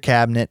speaker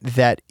cabinet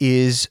that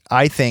is,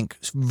 I think,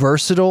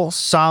 versatile,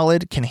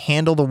 solid, can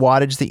handle the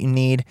wattage that you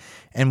need,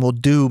 and will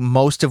do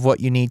most of what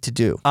you need to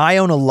do. I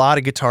own a lot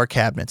of guitar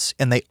cabinets,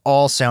 and they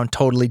all sound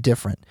totally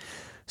different.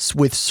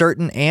 With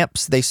certain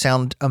amps, they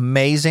sound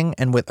amazing,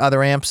 and with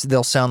other amps,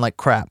 they'll sound like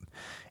crap.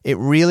 It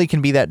really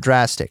can be that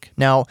drastic.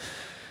 Now,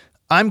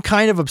 I'm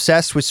kind of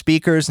obsessed with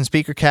speakers and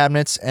speaker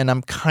cabinets, and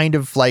I'm kind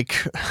of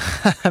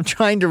I'm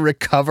trying to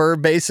recover,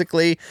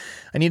 basically.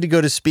 I need to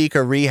go to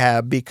speaker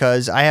rehab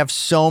because I have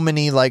so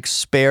many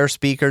spare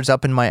speakers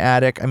up in my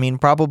attic. I mean,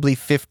 probably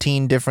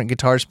 15 different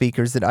guitar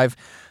speakers that I've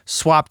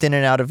swapped in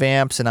and out of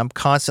amps, and I'm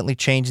constantly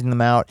changing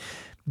them out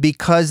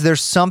because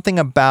there's something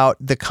about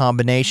the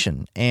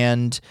combination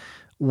and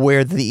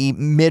where the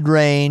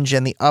mid-range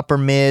and the upper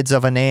mids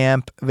of an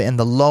amp and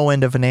the low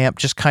end of an amp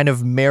just kind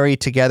of marry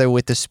together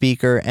with the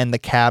speaker and the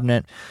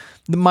cabinet.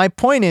 My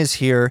point is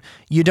here,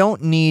 you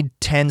don't need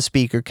 10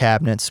 speaker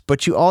cabinets,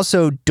 but you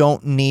also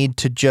don't need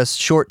to just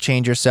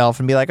shortchange yourself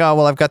and be like, oh,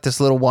 well, I've got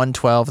this little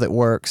 112 that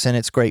works and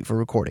it's great for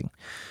recording.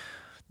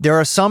 There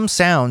are some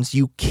sounds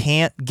you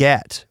can't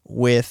get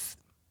with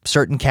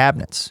certain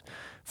cabinets.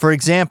 For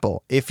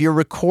example, if you're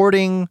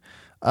recording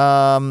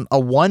a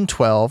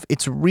 112,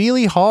 it's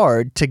really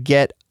hard to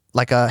get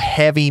a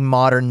heavy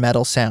modern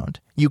metal sound.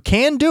 You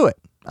can do it.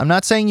 I'm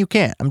not saying you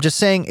can't. I'm just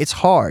saying it's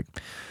hard.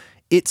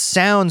 It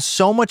sounds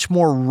so much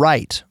more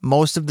right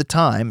most of the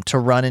time to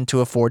run into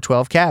a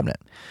 412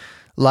 cabinet.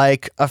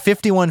 Like a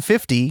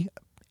 5150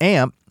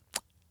 amp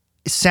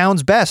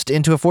sounds best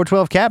into a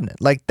 412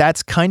 cabinet. Like,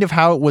 that's kind of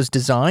how it was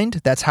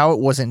designed. That's how it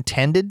was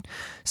intended.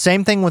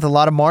 Same thing with a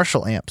lot of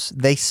Marshall amps.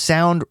 They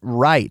sound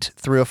right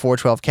through a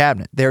 412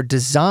 cabinet. They're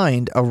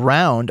designed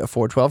around a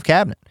 412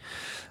 cabinet.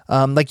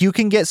 Like, you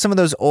can get some of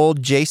those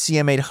old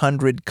JCM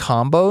 800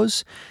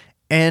 combos,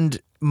 and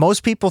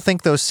most people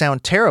think those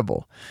sound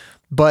terrible,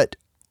 but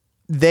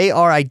they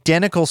are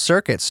identical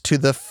circuits to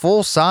the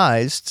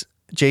full-sized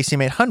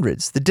JCM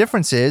 800s. The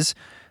difference is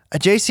a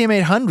JCM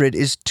 800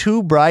 is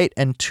too bright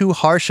and too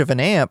harsh of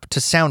an amp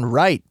to sound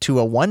right to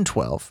a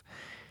 112,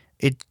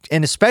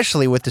 and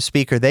especially with the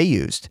speaker they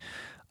used.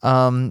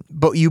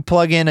 But you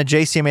plug in a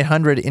JCM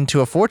 800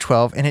 into a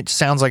 412 and it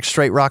sounds like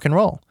straight rock and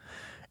roll.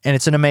 And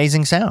it's an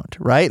amazing sound,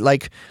 right?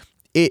 Like,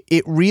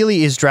 it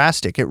really is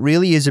drastic. It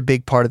really is a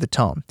big part of the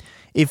tone.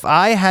 If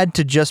I had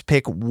to just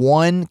pick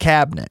one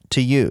cabinet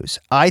to use,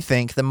 I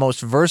think the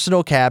most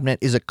versatile cabinet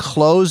is a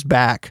closed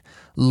back,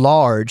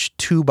 large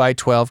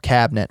 2x12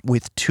 cabinet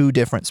with two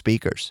different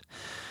speakers.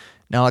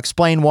 Now I'll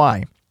explain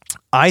why.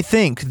 I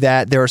think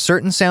that there are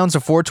certain sounds a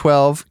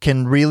 412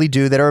 can really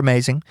do that are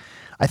amazing.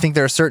 I think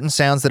there are certain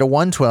sounds that a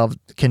 112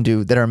 can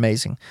do that are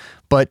amazing.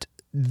 But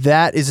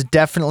that is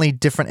definitely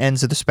different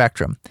ends of the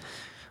spectrum.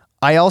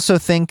 I also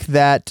think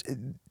that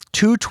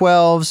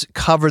 212s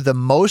cover the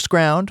most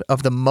ground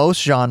of the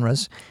most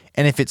genres,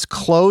 and if it's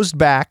closed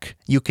back,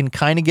 you can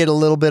kind of get a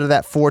little bit of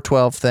that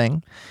 412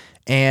 thing.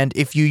 And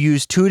if you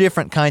use two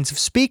different kinds of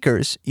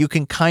speakers, you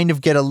can kind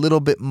of get a little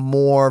bit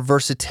more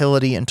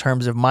versatility in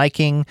terms of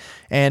miking.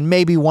 And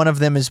maybe one of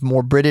them is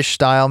more British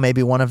style.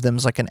 Maybe one of them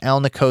is like an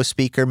Alnico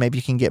speaker. Maybe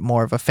you can get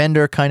more of a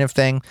Fender kind of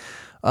thing.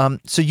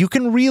 So you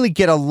can really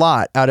get a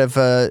lot out of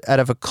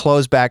a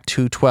closed back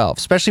 212,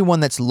 especially one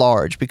that's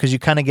large, because you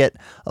kind of get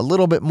a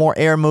little bit more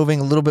air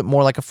moving, a little bit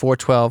more like a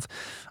 412.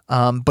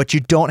 But you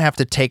don't have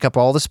to take up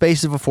all the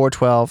space of a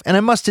 412. And I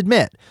must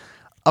admit,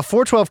 a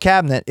 412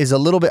 cabinet is a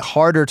little bit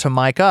harder to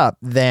mic up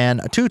than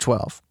a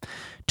 212.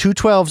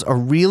 212s are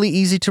really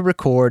easy to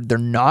record. They're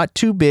not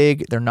too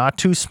big. They're not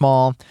too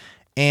small.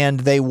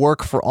 And they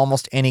work for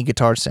almost any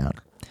guitar sound.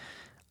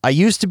 I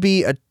used to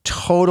be a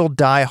total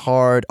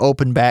die-hard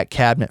open back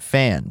cabinet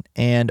fan.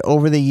 And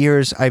over the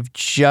years, I've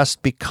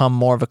just become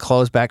more of a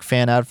closed back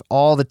fan out of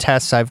all the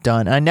tests I've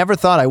done. And I never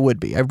thought I would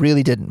be. I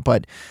really didn't.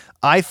 But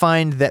I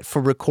find that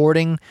for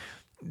recording,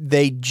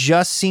 they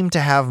just seem to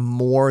have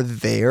more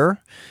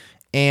there.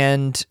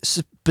 And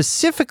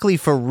specifically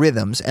for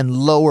rhythms and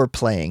lower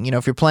playing,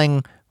 if you're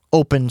playing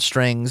open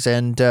strings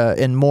and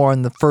more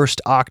on the first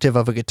octave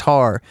of a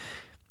guitar,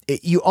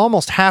 you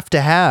almost have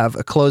to have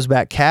a closed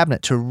back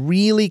cabinet to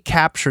really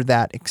capture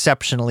that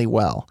exceptionally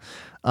well.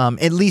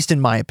 At least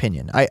in my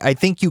opinion. I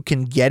think you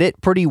can get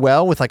it pretty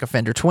well with like a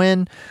Fender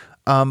Twin,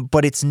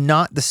 but it's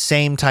not the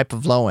same type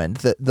of low end.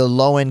 The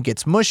low end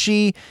gets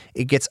mushy,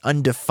 it gets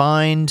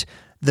undefined.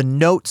 The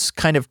notes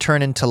kind of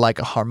turn into like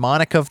a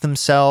harmonic of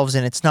themselves,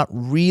 and it's not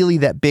really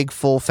that big,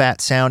 full, fat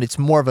sound. It's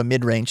more of a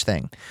mid-range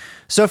thing.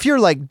 So if you're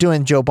like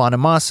doing Joe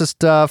Bonamassa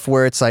stuff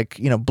where it's like,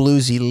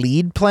 bluesy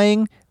lead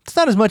playing, it's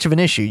not as much of an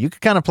issue. You could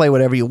kind of play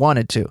whatever you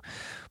wanted to.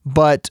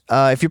 But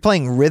if you're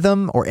playing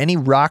rhythm or any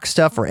rock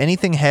stuff or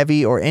anything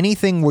heavy or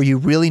anything where you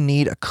really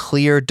need a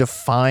clear,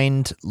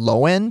 defined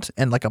low end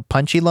and like a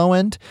punchy low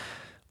end,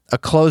 a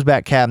closed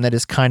back cabinet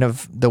is kind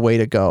of the way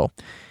to go.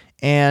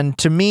 And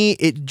to me,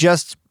 it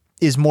just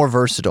is more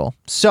versatile.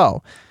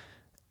 So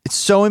it's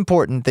so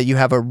important that you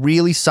have a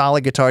really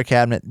solid guitar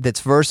cabinet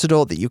that's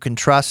versatile, that you can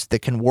trust,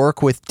 that can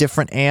work with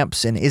different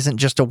amps and isn't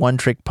just a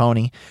one-trick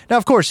pony. Now,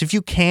 of course, if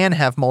you can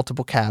have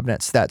multiple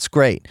cabinets, that's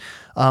great.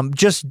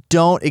 Just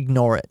don't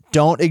ignore it.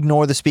 Don't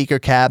ignore the speaker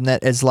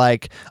cabinet as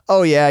like,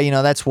 oh yeah,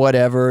 that's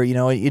whatever.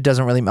 It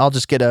doesn't really, I'll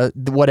just get a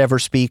whatever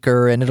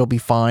speaker and it'll be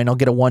fine. I'll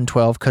get a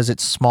 112 because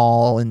it's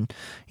small and,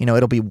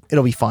 it'll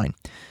be fine.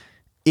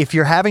 If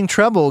you're having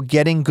trouble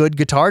getting good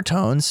guitar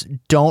tones,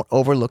 don't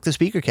overlook the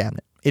speaker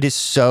cabinet. It is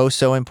so,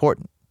 so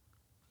important.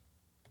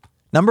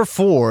 Number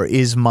 4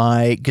 is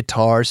my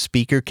guitar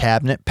speaker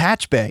cabinet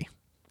patch bay.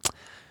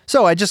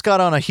 So I just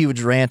got on a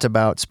huge rant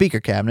about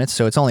speaker cabinets,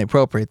 so it's only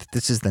appropriate that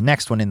this is the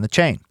next one in the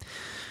chain.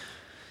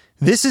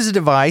 This is a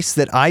device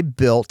that I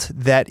built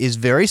that is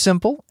very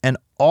simple, and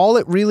all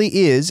it really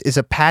is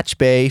a patch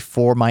bay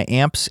for my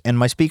amps and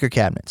my speaker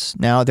cabinets.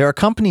 Now, there are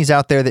companies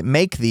out there that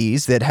make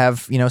these that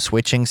have,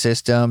 switching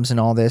systems and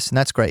all this, and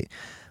that's great.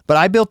 But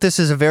I built this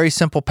as a very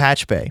simple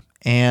patch bay.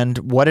 And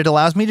what it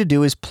allows me to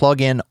do is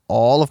plug in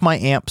all of my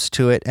amps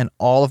to it and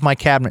all of my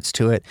cabinets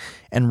to it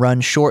and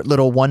run short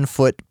little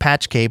 1-foot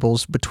patch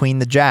cables between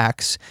the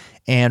jacks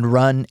and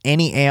run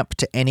any amp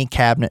to any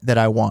cabinet that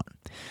I want.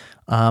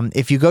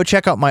 If you go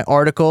check out my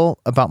article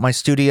about my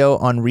studio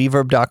on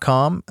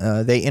reverb.com,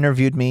 they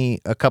interviewed me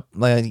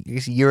a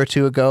year or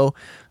two ago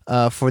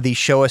for the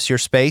Show Us Your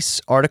Space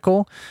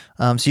article.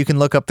 So you can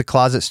look up the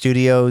Closet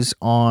Studios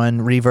on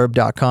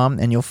reverb.com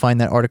and you'll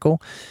find that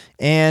article.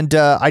 And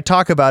I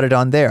talk about it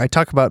on there. I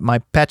talk about my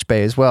patch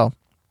bay as well.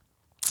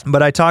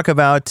 But I talk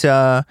about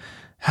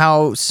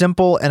how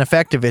simple and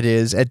effective it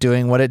is at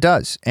doing what it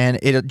does. And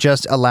it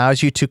just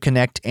allows you to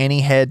connect any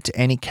head to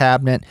any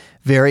cabinet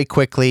very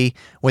quickly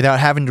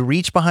without having to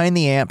reach behind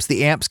the amps.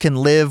 The amps can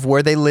live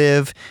where they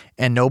live,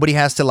 and nobody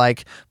has to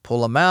like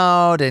pull them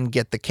out and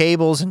get the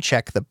cables and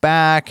check the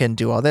back and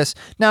do all this.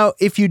 Now,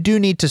 if you do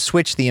need to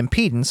switch the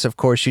impedance, of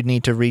course, you'd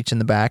need to reach in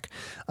the back.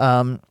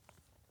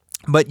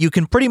 But you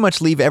can pretty much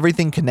leave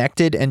everything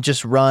connected and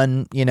just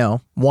run,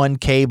 one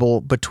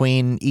cable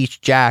between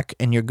each jack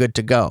and you're good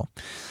to go.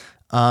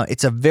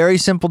 It's a very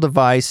simple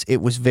device.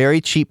 It was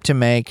very cheap to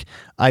make.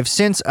 I've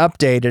since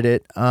updated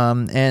it,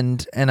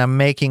 and I'm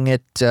making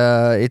it.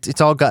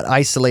 It's all got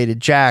isolated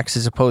jacks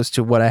as opposed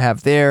to what I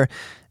have there.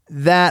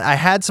 That I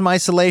had some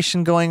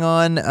isolation going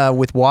on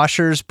with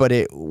washers, but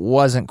it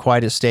wasn't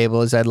quite as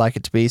stable as I'd like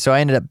it to be. So I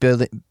ended up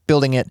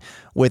building it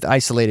with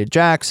isolated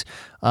jacks,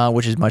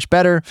 which is much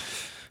better.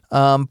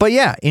 But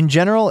yeah, in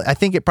general, I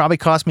think it probably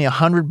cost me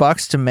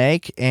 $100 to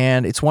make,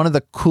 and it's one of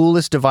the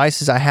coolest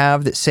devices I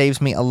have that saves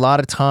me a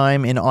lot of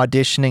time in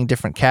auditioning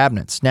different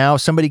cabinets. Now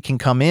somebody can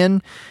come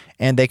in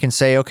and they can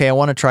say, okay, I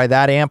want to try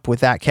that amp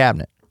with that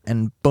cabinet,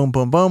 and boom,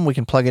 boom, boom, we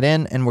can plug it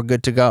in and we're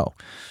good to go.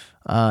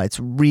 It's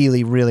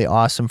really, really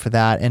awesome for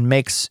that, and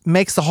makes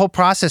the whole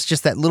process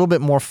just that little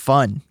bit more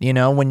fun,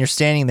 when you're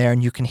standing there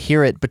and you can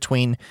hear it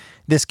between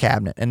this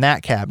cabinet and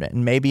that cabinet,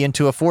 and maybe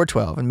into a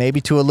 412, and maybe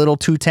to a little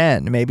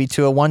 210, maybe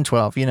to a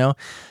 112,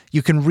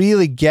 you can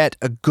really get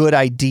a good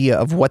idea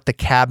of what the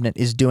cabinet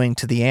is doing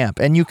to the amp.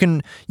 And you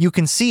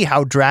can see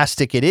how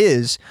drastic it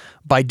is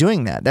by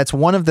doing that. That's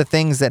one of the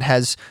things that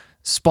has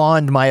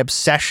spawned my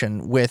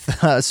obsession with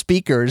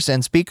speakers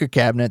and speaker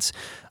cabinets,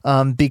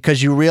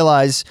 because you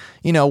realize,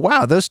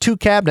 wow, those two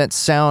cabinets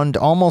sound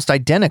almost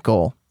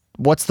identical.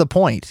 What's the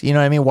point? You know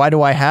what I mean? Why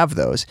do I have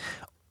those?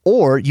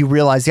 Or you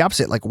realize the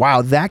opposite, like,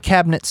 wow, that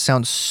cabinet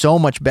sounds so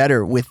much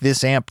better with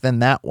this amp than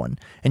that one.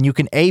 And you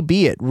can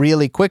A/B it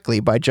really quickly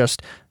by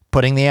just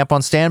putting the amp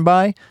on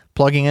standby,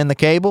 plugging in the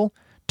cable,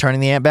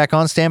 turning the amp back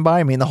on standby.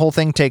 I mean, the whole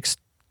thing takes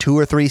 2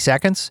 or 3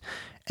 seconds,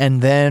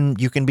 and then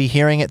you can be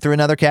hearing it through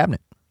another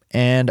cabinet.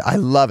 And I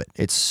love it.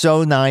 It's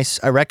so nice.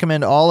 I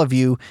recommend all of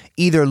you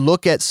either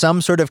look at some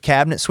sort of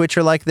cabinet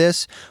switcher like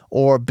this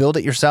or build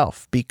it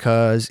yourself,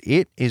 because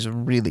it is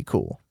really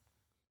cool.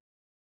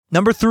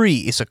 Number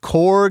 3 is a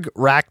Korg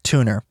rack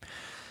tuner.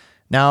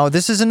 Now,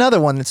 this is another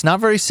one that's not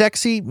very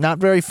sexy, not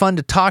very fun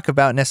to talk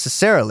about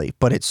necessarily,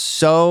 but it's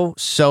so,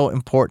 so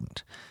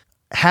important.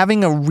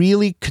 Having a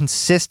really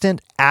consistent,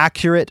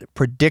 accurate,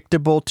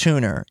 predictable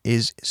tuner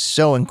is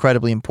so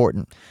incredibly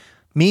important.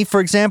 Me,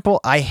 for example,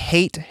 I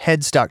hate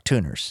headstock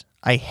tuners.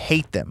 I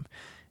hate them.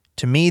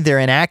 To me, they're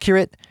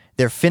inaccurate,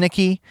 they're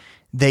finicky,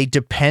 they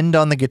depend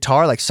on the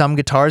guitar. Like some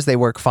guitars they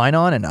work fine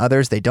on and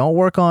others they don't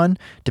work on.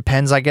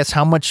 Depends, I guess,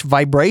 how much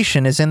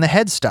vibration is in the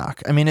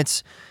headstock. I mean,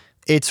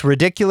 it's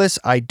ridiculous.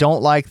 I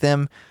don't like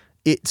them.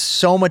 It's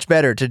so much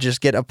better to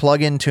just get a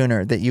plug-in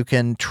tuner that you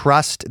can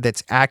trust,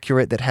 that's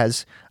accurate, that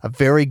has a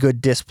very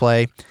good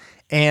display.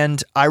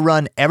 And I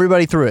run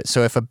everybody through it.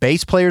 So if a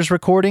bass player's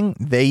recording,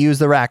 they use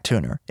the rack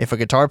tuner. If a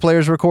guitar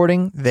player's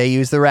recording, they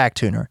use the rack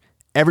tuner.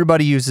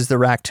 Everybody uses the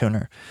rack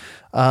tuner.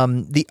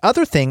 The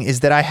other thing is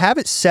that I have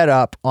it set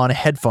up on a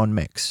headphone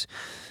mix.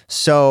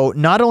 So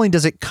not only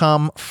does it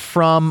come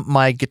from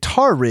my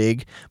guitar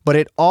rig, but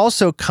it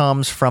also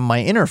comes from my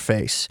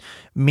interface,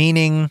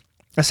 meaning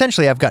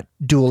essentially I've got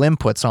dual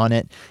inputs on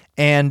it.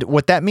 And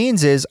what that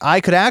means is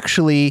I could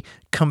actually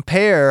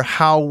compare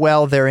how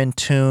well they're in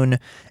tune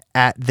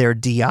at their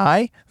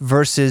DI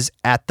versus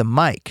at the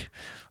mic.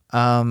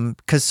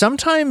 Because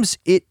sometimes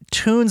it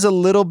tunes a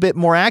little bit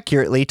more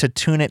accurately to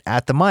tune it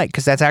at the mic,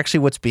 because that's actually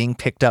what's being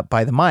picked up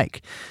by the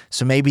mic.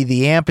 So maybe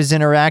the amp is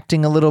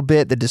interacting a little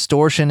bit, the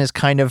distortion is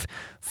kind of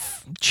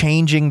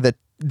changing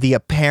the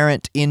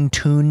apparent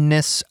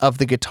in-tuneness of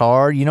the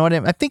guitar. You know what I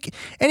mean? I think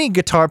any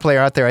guitar player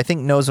out there, I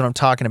think, knows what I'm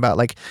talking about.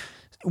 Like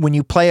when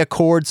you play a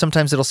chord,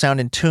 sometimes it'll sound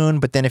in tune,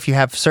 but then if you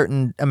have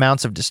certain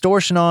amounts of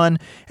distortion on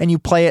and you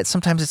play it,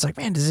 sometimes it's like,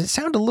 man, does it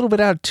sound a little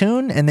bit out of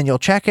tune? And then you'll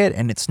check it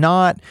and it's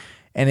not.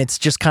 And it's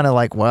just kind of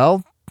like,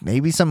 well,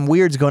 maybe something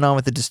weird's going on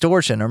with the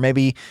distortion, or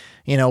maybe,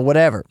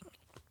 whatever.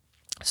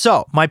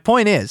 So my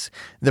point is,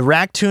 the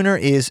rack tuner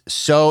is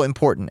so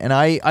important. And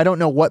I don't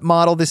know what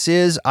model this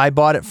is. I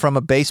bought it from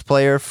a bass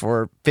player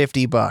for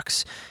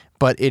 $50,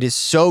 but it is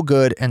so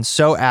good and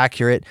so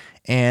accurate.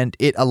 And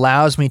it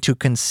allows me to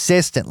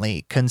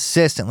consistently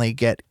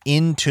get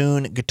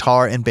in-tune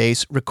guitar and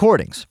bass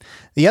recordings.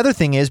 The other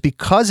thing is,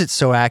 because it's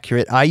so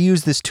accurate, I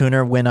use this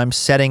tuner when I'm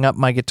setting up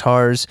my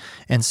guitars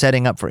and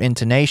setting up for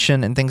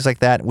intonation and things like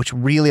that, which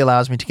really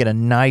allows me to get a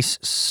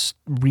nice,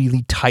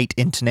 really tight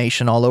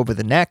intonation all over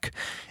the neck.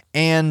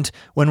 And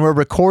when we're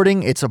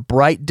recording, it's a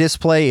bright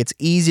display. It's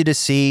easy to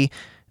see.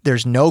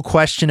 There's no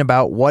question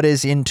about what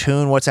is in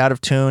tune, what's out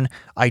of tune.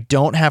 I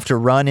don't have to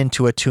run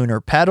into a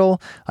tuner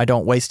pedal. I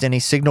don't waste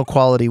any signal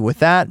quality with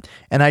that.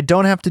 And I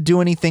don't have to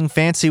do anything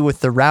fancy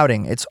with the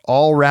routing. It's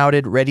all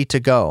routed, ready to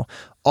go.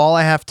 All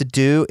I have to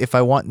do if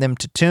I want them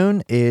to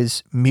tune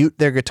is mute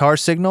their guitar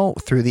signal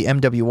through the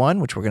MW1,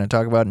 which we're going to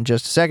talk about in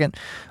just a second.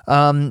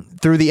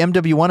 Through the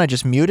MW1, I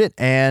just mute it,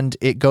 and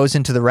it goes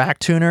into the rack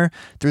tuner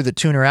through the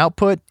tuner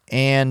output,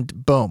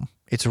 and boom,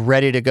 it's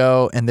ready to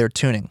go, and they're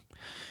tuning.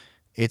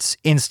 It's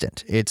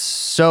instant. It's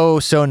so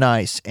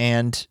nice,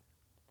 and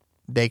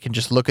they can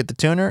just look at the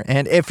tuner,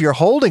 and if you're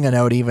holding a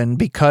note even,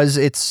 because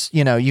it's,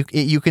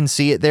 you can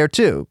see it there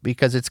too,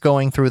 because it's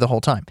going through the whole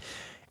time.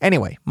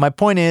 Anyway, my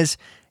point is,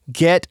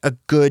 get a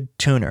good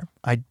tuner.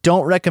 I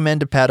don't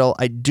recommend a pedal.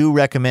 I do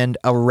recommend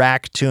a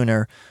rack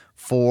tuner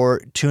for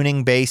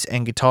tuning bass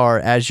and guitar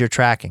as you're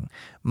tracking.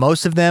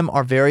 Most of them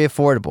are very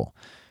affordable.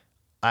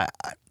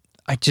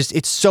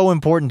 It's so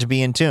important to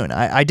be in tune.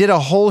 I did a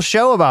whole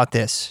show about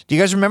this. Do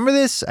you guys remember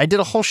this? I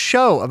did a whole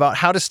show about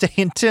how to stay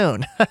in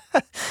tune.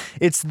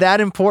 It's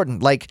that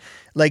important. Like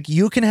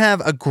you can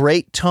have a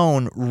great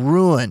tone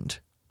ruined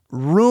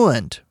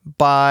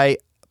by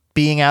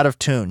being out of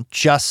tune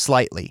just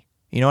slightly.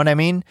 You know what I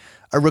mean?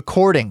 A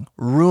recording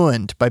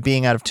ruined by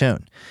being out of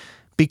tune.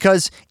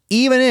 Because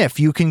even if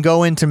you can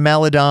go into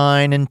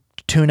Melodyne and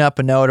tune up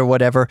a note or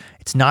whatever,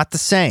 it's not the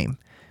same.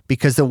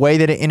 Because the way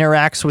that it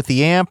interacts with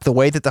the amp, the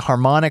way that the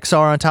harmonics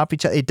are on top of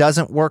each other, it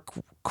doesn't work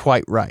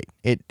quite right.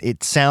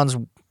 It sounds,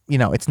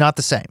 it's not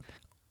the same.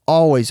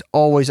 Always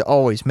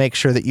make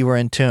sure that you are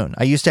in tune.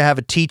 I used to have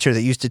a teacher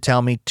that used to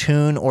tell me,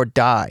 tune or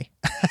die.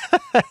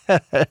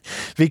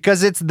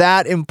 Because it's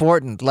that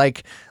important.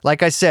 Like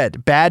I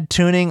said, bad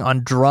tuning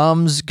on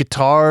drums,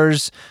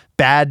 guitars,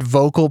 bad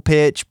vocal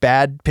pitch,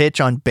 bad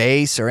pitch on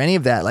bass, or any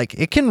of that,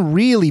 it can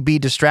really be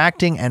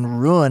distracting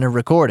and ruin a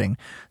recording.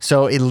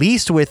 So at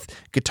least with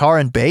guitar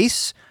and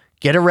bass,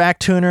 get a rack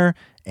tuner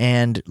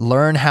and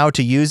learn how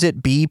to use it.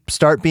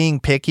 Start being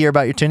pickier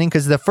about your tuning,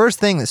 because the first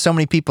thing that so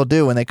many people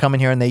do when they come in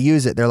here and they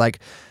use it, they're like,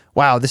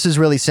 wow, this is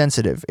really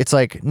sensitive. It's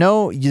like,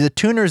 no, the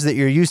tuners that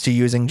you're used to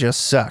using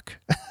just suck.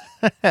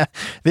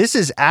 This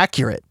is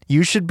accurate.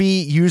 You should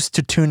be used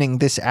to tuning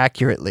this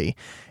accurately.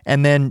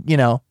 And then,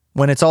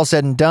 when it's all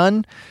said and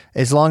done,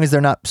 as long as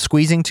they're not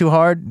squeezing too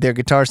hard, their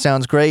guitar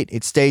sounds great,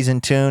 it stays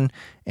in tune,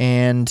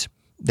 and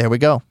there we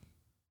go.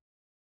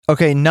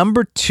 Okay,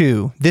 number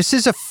 2. This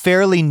is a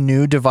fairly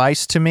new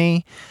device to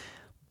me,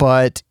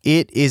 but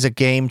it is a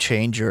game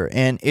changer,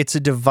 and it's a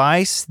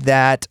device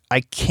that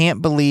I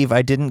can't believe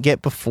I didn't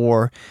get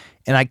before,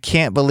 and I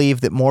can't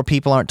believe that more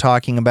people aren't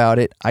talking about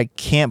it. I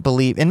can't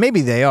believe, and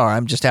maybe they are,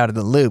 I'm just out of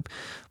the loop,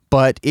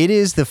 but it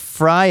is the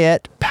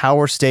Fryette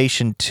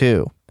PowerStation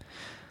 2.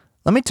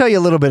 Let me tell you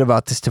a little bit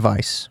about this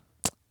device.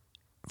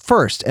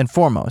 First and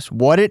foremost,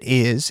 what it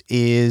is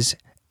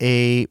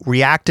a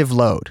reactive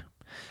load.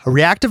 A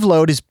reactive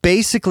load is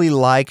basically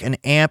like an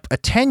amp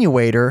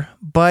attenuator,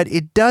 but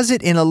it does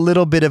it in a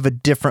little bit of a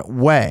different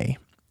way.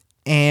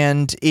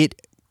 And it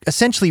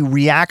essentially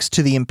reacts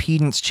to the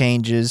impedance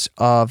changes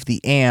of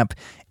the amp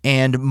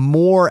and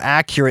more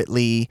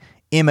accurately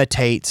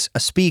imitates a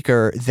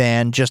speaker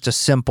than just a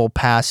simple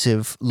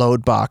passive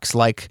load box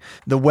like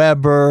the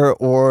Weber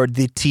or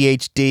the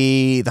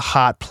THD, the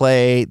Hot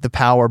Plate, the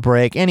Power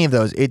Break, any of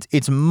those.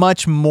 It's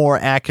much more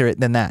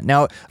accurate than that.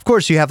 Now, of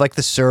course, you have like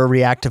the Suhr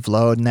reactive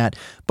load and that,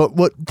 but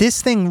what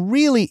this thing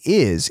really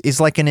is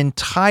like an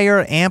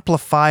entire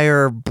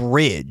amplifier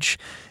bridge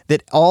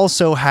that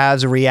also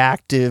has a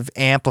reactive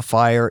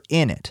amplifier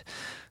in it.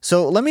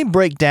 So let me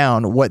break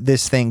down what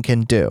this thing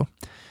can do.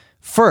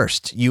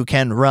 First, you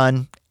can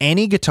run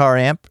any guitar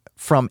amp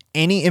from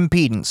any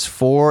impedance,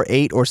 4,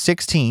 8, or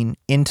 16,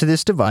 into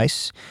this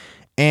device,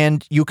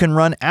 and you can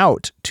run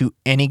out to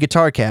any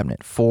guitar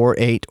cabinet, 4,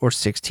 8, or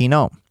 16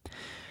 ohm.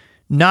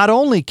 Not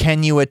only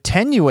can you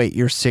attenuate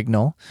your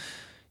signal,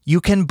 you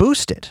can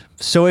boost it.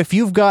 So if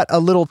you've got a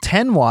little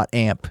 10-watt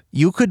amp,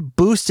 you could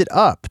boost it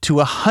up to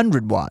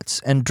 100 watts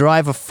and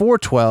drive a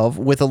 412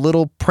 with a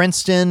little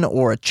Princeton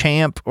or a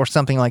Champ or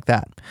something like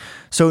that.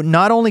 So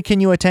not only can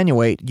you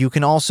attenuate, you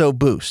can also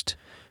boost.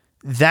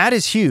 That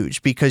is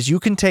huge because you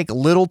can take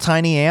little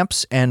tiny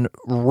amps and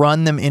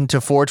run them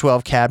into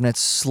 412 cabinets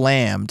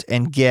slammed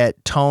and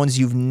get tones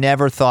you've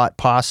never thought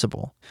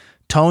possible.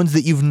 Tones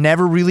that you've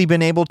never really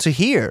been able to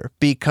hear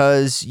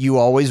because you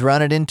always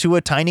run it into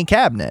a tiny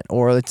cabinet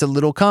or it's a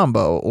little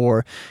combo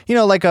or,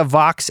 like a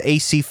Vox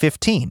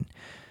AC15.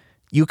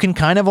 You can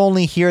kind of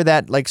only hear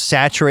that like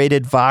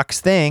saturated Vox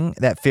thing,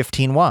 that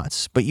 15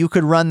 watts, but you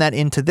could run that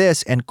into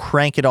this and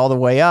crank it all the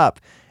way up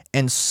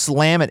and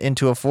slam it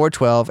into a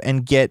 412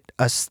 and get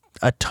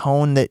a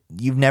tone that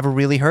you've never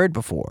really heard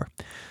before.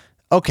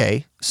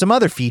 Okay, some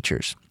other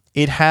features.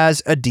 It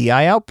has a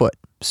DI output.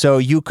 So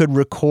you could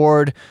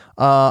record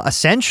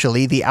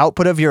essentially the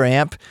output of your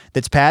amp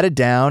that's padded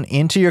down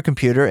into your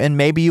computer, and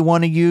maybe you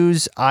want to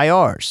use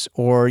IRs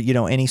or,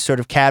 any sort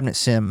of cabinet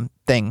sim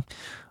thing.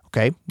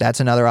 Okay, that's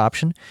another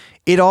option.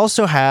 It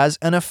also has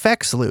an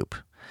effects loop.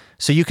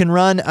 So you can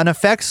run an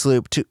effects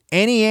loop to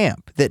any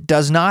amp that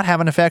does not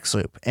have an effects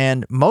loop.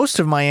 And most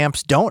of my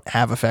amps don't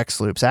have effects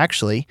loops,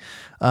 actually.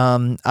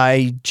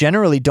 I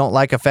generally don't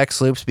like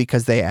effects loops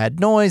because they add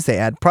noise, they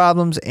add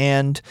problems,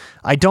 and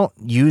I don't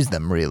use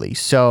them really.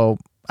 So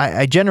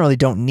I generally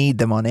don't need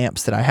them on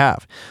amps that I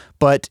have.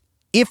 But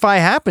if I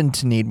happen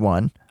to need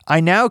one, I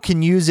now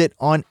can use it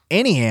on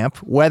any amp,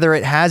 whether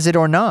it has it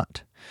or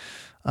not.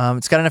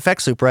 It's got an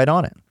effects loop right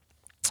on it.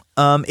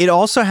 It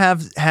also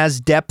has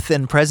depth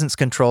and presence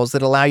controls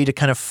that allow you to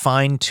kind of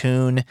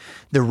fine-tune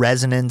the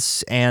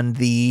resonance and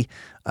the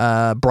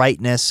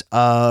brightness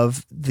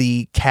of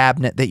the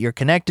cabinet that you're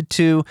connected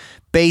to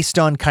based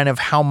on kind of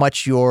how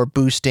much you're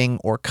boosting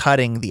or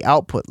cutting the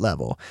output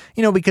level.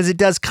 Because it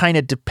does kind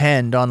of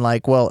depend on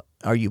like, well,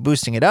 are you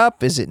boosting it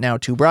up? Is it now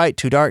too bright,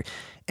 too dark?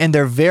 And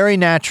they're very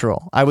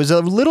natural. I was a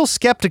little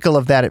skeptical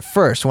of that at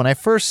first. When I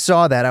first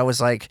saw that, I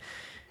was like,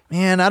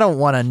 man, I don't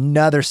want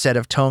another set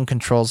of tone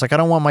controls. Like, I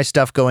don't want my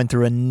stuff going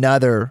through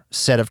another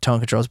set of tone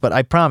controls, but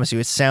I promise you,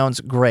 it sounds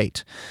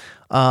great.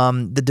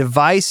 The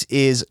device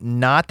is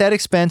not that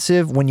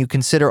expensive when you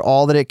consider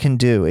all that it can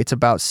do. It's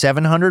about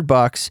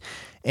 $700,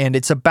 and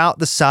it's about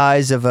the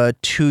size of a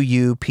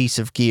 2U piece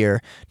of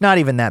gear. Not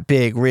even that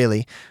big,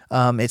 really.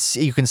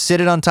 You can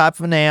sit it on top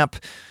of an amp.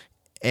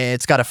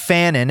 It's got a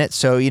fan in it,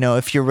 so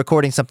if you're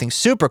recording something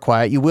super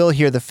quiet, you will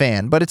hear the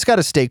fan, but it's got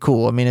to stay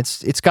cool. I mean,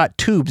 it's got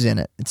tubes in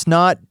it. It's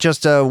not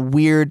just a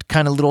weird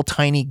kind of little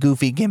tiny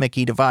goofy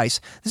gimmicky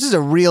device. This is a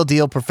real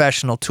deal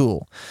professional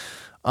tool.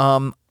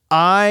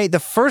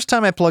 The first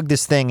time I plugged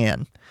this thing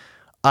in,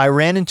 I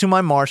ran into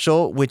my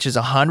Marshall, which is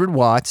 100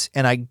 watts,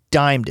 and I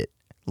dimed it.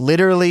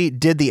 Literally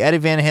did the Eddie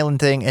Van Halen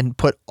thing and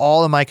put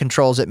all of my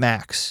controls at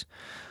max.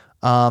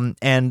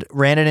 And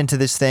ran it into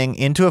this thing,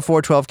 into a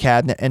 412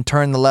 cabinet, and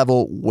turned the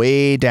level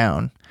way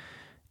down.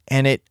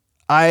 And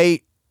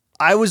I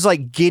was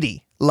like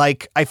giddy.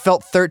 Like I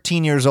felt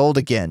 13 years old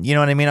again. You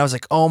know what I mean? I was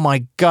like, oh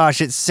my gosh,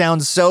 it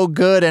sounds so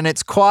good and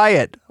it's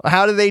quiet.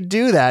 How do they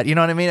do that? You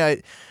know what I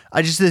mean?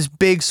 I just, this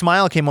big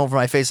smile came over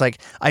my face. Like,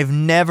 I've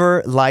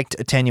never liked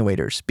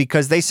attenuators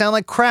because they sound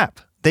like crap.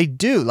 They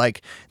do.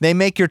 Like, they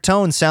make your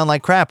tone sound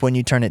like crap when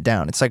you turn it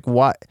down. It's like,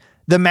 what?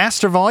 The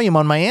master volume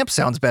on my amp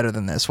sounds better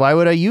than this. Why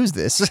would I use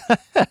this?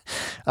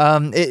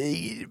 But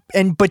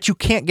you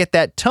can't get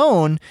that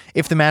tone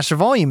if the master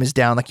volume is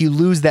down. Like, you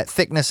lose that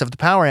thickness of the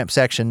power amp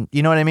section.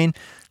 You know what I mean?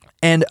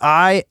 And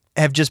I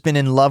have just been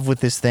in love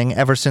with this thing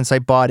ever since I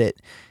bought it.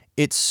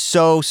 It's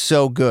so,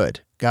 so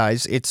good,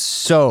 guys. It's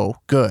so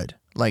good.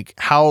 Like,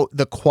 how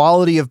the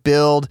quality of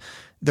build,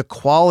 the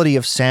quality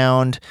of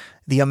sound,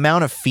 the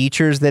amount of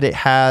features that it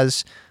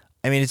has.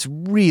 I mean, it's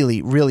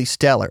really, really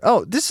stellar.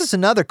 Oh, this is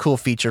another cool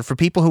feature for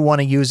people who want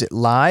to use it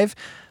live.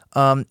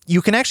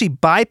 You can actually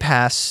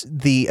bypass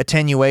the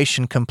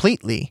attenuation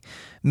completely,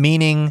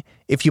 meaning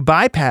if you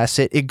bypass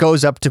it, it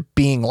goes up to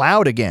being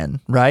loud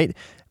again, right?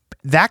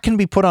 That can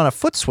be put on a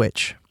foot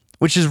switch,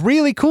 which is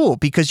really cool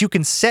because you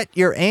can set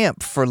your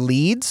amp for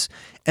leads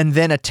and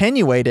then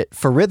attenuate it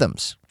for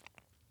rhythms.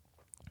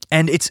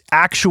 And it's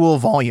actual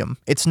volume.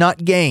 It's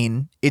not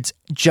gain. It's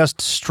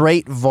just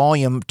straight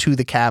volume to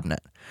the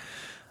cabinet.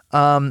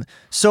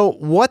 So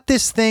what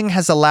this thing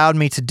has allowed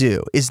me to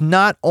do is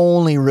not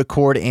only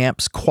record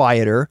amps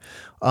quieter,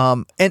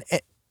 and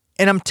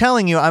I'm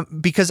telling you,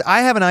 because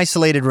I have an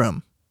isolated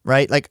room,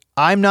 right? Like,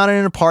 I'm not in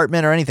an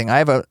apartment or anything. I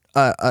have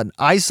an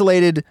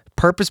isolated,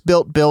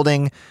 purpose-built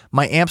building.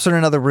 My amps are in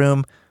another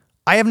room.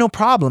 I have no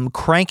problem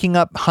cranking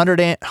up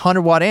 100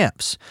 watt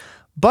amps,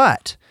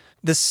 but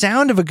the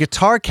sound of a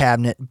guitar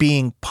cabinet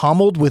being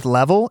pummeled with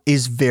level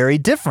is very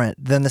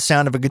different than the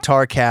sound of a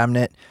guitar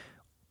cabinet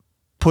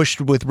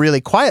pushed with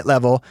really quiet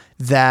level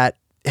that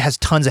has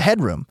tons of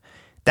headroom.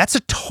 That's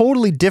a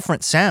totally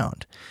different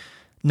sound.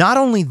 Not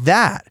only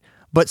that,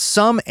 but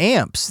some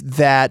amps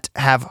that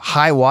have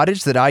high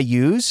wattage that I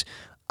use,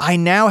 I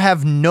now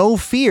have no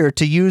fear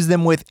to use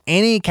them with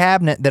any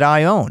cabinet that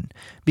I own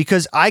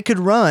because I could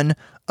run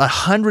a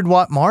 100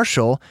 watt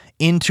Marshall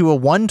into a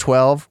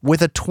 112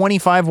 with a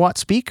 25 watt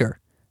speaker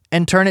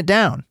and turn it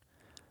down.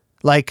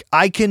 Like,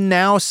 I can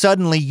now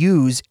suddenly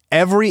use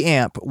every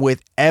amp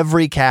with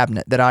every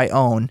cabinet that I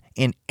own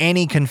in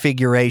any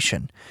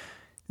configuration.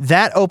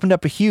 That opened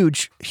up a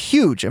huge,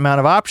 huge amount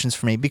of options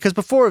for me because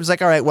before it was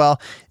like, all right,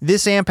 well,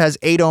 this amp has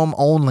 8 ohm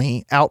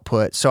only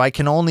output, so I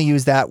can only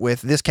use that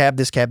with this cab,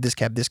 this cab, this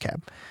cab, this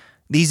cab.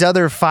 These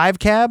other 5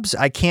 cabs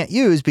I can't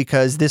use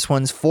because this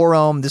one's 4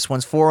 ohm, this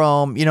one's 4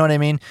 ohm, you know what I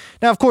mean?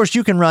 Now, of course,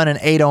 you can run an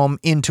 8 ohm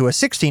into a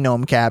 16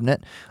 ohm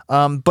cabinet,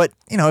 but,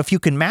 if you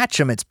can match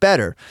them, it's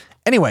better.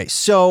 Anyway,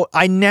 so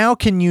I now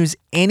can use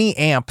any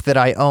amp that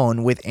I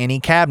own with any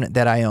cabinet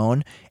that I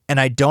own, and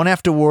I don't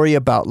have to worry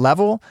about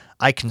level.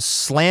 I can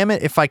slam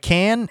it if I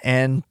can,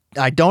 and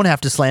I don't have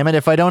to slam it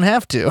if I don't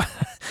have to.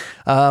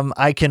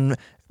 I can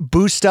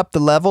boost up the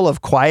level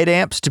of quiet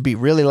amps to be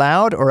really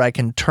loud, or I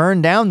can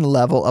turn down the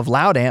level of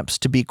loud amps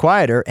to be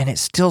quieter, and it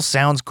still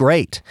sounds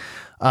great.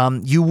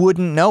 You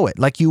wouldn't know it.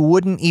 Like, you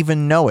wouldn't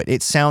even know it.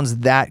 It sounds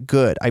that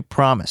good, I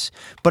promise.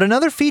 But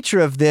another feature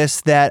of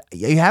this that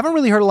you haven't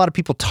really heard a lot of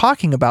people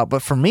talking about,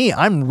 but for me,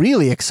 I'm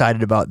really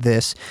excited about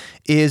this,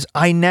 is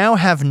I now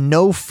have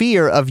no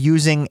fear of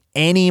using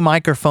any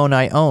microphone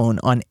I own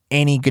on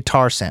any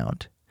guitar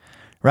sound,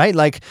 right?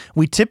 Like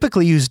we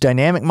typically use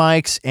dynamic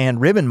mics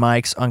and ribbon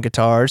mics on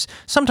guitars.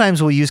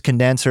 Sometimes we'll use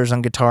condensers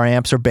on guitar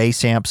amps or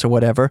bass amps or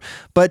whatever.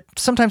 But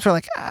sometimes we're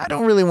like, I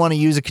don't really want to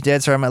use a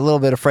condenser. I'm a little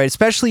bit afraid,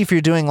 especially if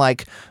you're doing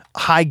like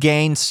high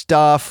gain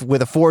stuff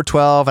with a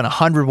 412 and a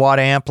 100-watt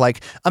amp.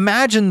 Like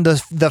imagine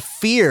the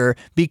fear,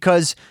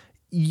 because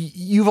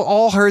you've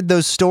all heard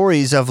those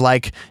stories of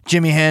like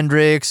Jimi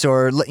Hendrix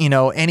or, you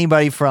know,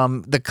 anybody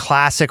from the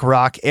classic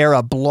rock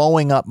era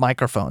blowing up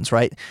microphones,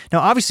 right? Now,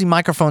 obviously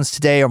microphones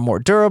today are more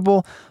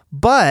durable,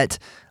 but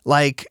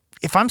like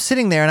if I'm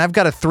sitting there and I've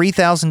got a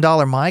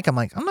 $3,000 mic, I'm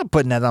like, I'm not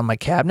putting that on my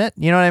cabinet.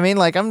 You know what I mean?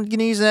 Like I'm going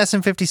to use an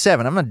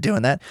SM57. I'm not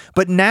doing that.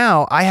 But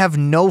now I have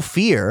no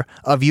fear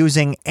of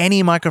using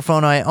any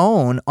microphone I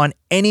own on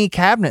any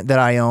cabinet that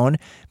I own,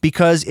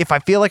 because if I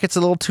feel like it's a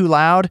little too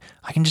loud,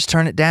 I can just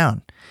turn it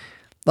down.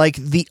 Like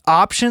the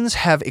options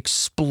have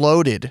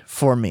exploded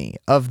for me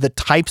of the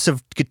types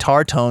of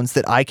guitar tones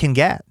that I can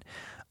get.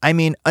 I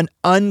mean, an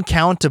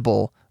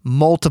uncountable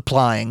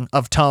multiplying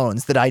of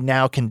tones that I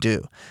now can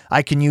do.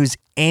 I can use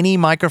any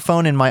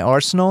microphone in my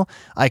arsenal.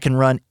 I can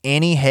run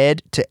any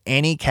head to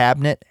any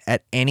cabinet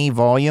at any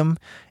volume,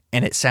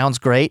 and it sounds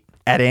great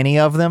at any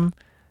of them.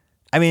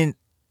 I mean,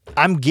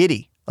 I'm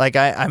giddy. Like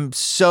I'm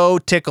so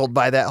tickled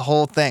by that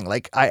whole thing.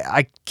 Like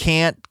I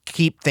can't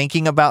keep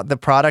thinking about the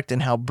product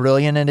and how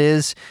brilliant it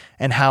is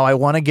and how I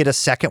want to get a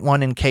second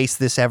one in case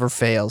this ever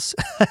fails.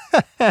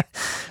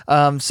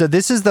 So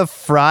this is the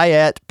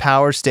Fryette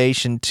Power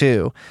Station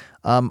 2.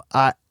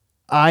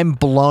 I'm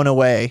blown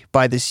away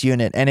by this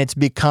unit, and it's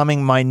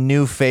becoming my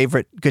new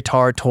favorite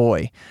guitar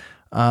toy.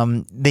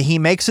 He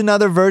makes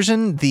another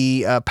version,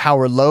 the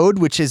Power Load,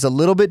 which is a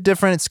little bit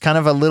different. It's kind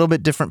of a little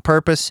bit different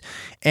purpose.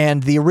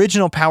 And the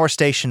original Power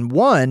Station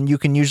 1, you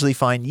can usually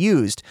find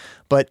used.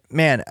 But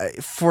man,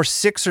 for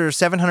 $600 or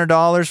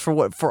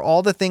 $700 for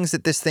all the things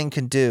that this thing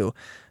can do,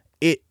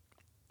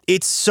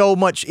 it's so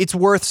much. It's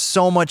worth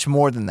so much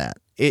more than that.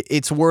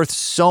 It's worth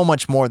so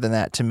much more than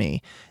that to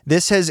me.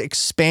 This has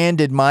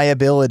expanded my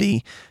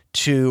ability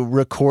to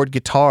record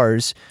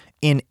guitars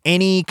in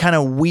any kind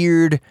of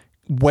weird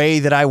way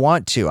that I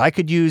want to. I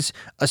could use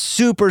a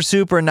super,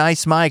 super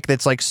nice mic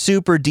that's like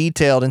super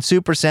detailed and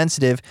super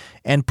sensitive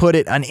and put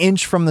it an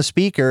inch from the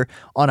speaker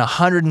on a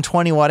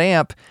 120-watt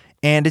amp,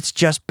 and it's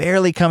just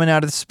barely coming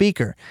out of the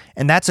speaker.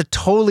 And that's a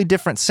totally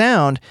different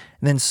sound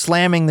than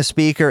slamming the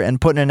speaker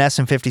and putting an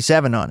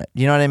SM57 on it.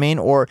 You know what I mean?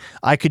 Or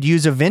I could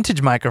use a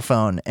vintage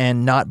microphone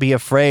and not be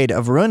afraid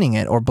of ruining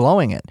it or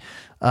blowing it.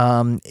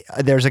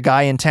 There's a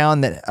guy in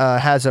town that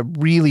has a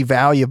really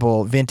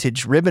valuable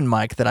vintage ribbon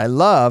mic that I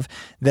love,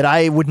 that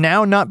I would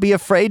now not be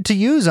afraid to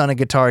use on a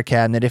guitar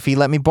cabinet if he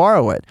let me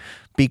borrow it,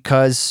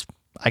 because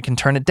I can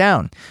turn it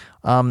down.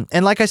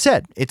 And like I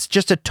said, it's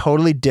just a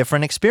totally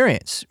different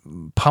experience.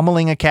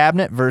 Pummeling a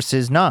cabinet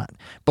versus not.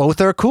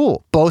 Both are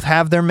cool. Both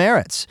have their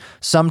merits.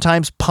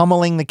 Sometimes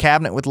pummeling the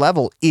cabinet with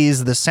level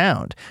is the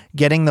sound.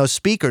 Getting those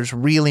speakers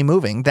really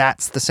moving,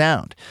 that's the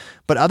sound.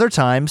 But other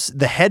times,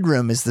 the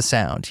headroom is the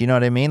sound. You know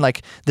what I mean?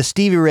 Like the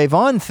Stevie Ray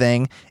Vaughan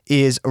thing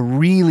is a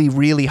really,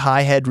 really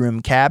high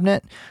headroom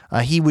cabinet.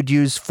 He would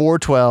use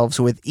 412s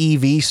with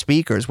EV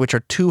speakers, which are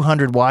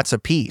 200 watts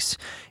apiece.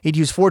 He'd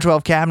use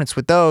 412 cabinets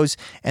with those,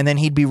 and then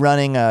he'd be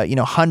running a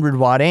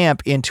 100-watt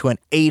amp into an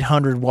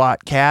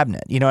 800-watt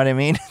cabinet. You know what I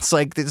mean? It's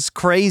like this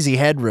crazy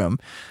headroom.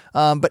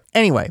 But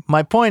anyway,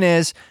 my point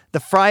is the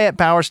Fryette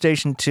Power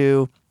Station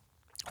 2,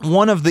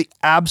 one of the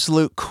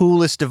absolute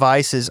coolest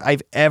devices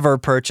I've ever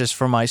purchased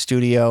for my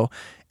studio,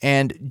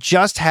 and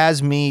just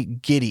has me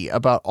giddy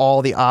about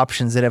all the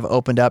options that have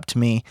opened up to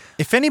me.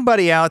 If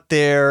anybody out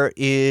there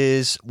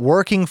is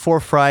working for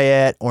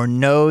Fryette or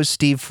knows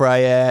Steve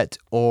Fryette,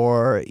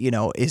 or,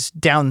 is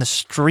down the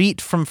street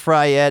from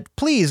Fryette,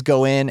 please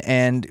go in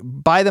and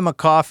buy them a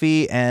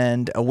coffee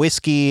and a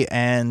whiskey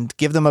and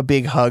give them a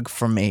big hug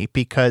from me,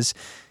 because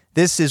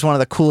this is one of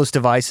the coolest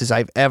devices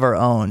I've ever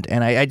owned,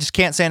 and I just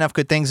can't say enough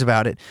good things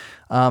about it.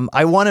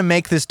 I want to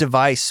make this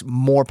device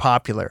more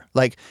popular.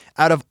 Like,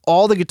 out of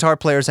all the guitar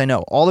players I know,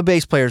 all the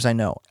bass players I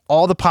know,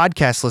 all the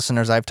podcast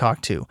listeners I've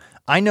talked to,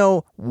 I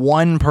know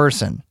one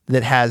person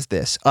that has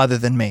this other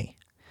than me.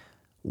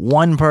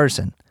 One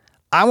person.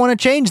 I want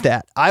to change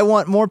that. I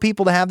want more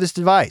people to have this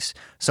device.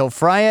 So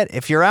Fryette,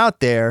 if you're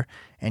out there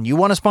and you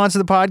want to sponsor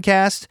the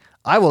podcast,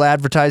 I will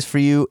advertise for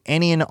you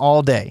any and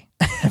all day.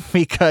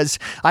 Because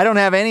I don't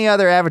have any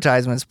other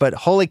advertisements, but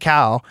holy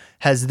cow,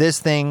 has this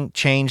thing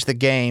changed the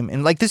game.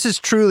 And like, this is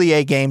truly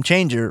a game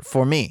changer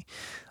for me.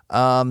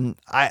 I'm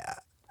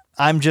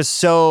just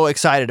so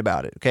excited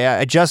about it. Okay.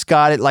 I just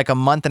got it like a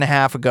month and a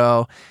half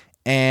ago,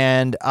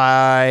 and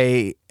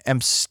I am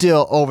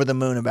still over the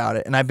moon about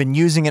it. And I've been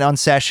using it on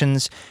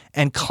sessions,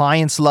 and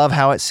clients love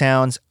how it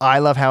sounds. I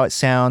love how it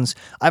sounds.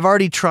 I've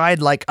already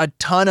tried like a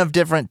ton of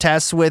different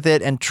tests with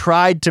it and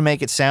tried to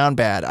make it sound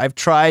bad. I've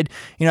tried,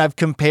 I've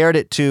compared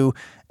it to,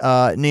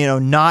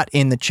 not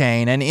in the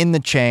chain and in the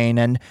chain,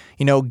 and,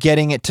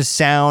 getting it to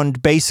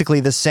sound basically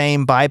the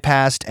same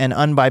bypassed and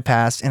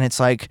unbypassed. And it's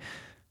like,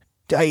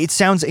 it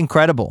sounds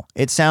incredible.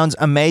 It sounds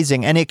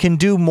amazing, and it can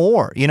do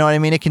more. You know what I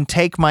mean? It can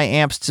take my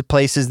amps to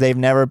places they've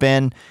never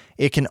been.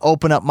 It can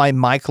open up my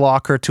mic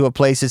locker to a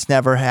place it's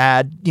never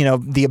had,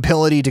 the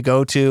ability to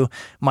go to.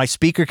 My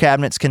speaker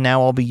cabinets can now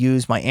all be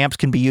used. My amps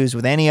can be used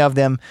with any of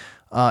them.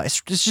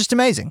 It's just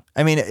amazing.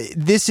 I mean,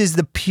 this is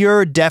the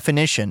pure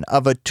definition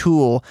of a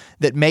tool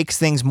that makes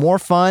things more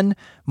fun,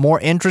 more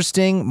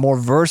interesting, more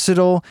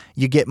versatile.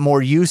 You get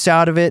more use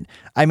out of it.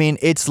 I mean,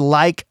 it's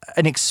like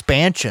an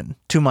expansion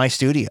to my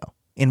studio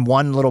in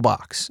one little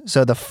box.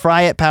 So the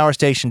Fryette Power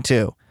Station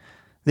 2,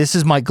 this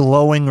is my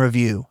glowing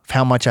review of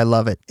how much I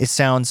love it. It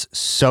sounds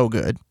so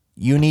good.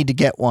 You need to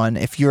get one.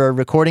 If you're a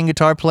recording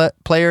guitar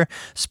player,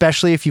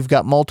 especially if you've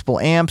got multiple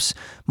amps,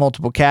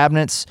 multiple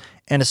cabinets,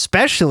 and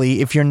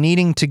especially if you're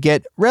needing to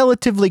get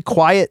relatively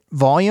quiet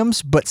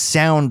volumes but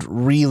sound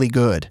really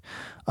good.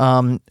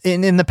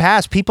 In the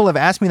past, people have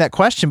asked me that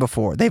question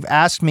before. They've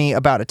asked me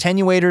about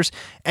attenuators,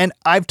 and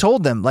I've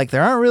told them,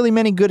 there aren't really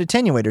many good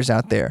attenuators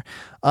out there.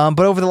 But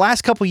over the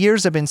last couple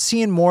years, I've been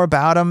seeing more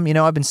about them.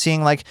 I've been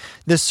seeing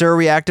the SUR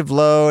reactive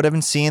load. I've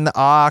been seeing the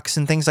aux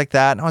and things like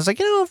that. And I was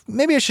like,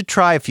 maybe I should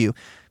try a few.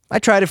 I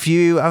tried a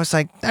few. I was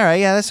like, all right,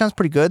 yeah, that sounds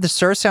pretty good. The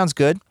SUR sounds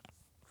good.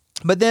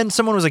 But then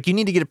someone was like, you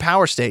need to get a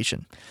power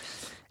station.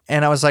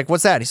 And I was like,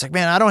 what's that? He's like,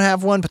 man, I don't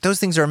have one, but those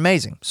things are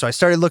amazing. So I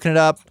started looking it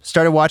up,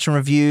 started watching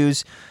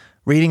reviews,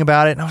 reading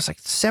about it. And I was like,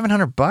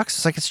 $700?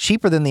 It's like, it's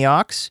cheaper than the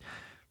aux.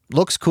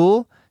 Looks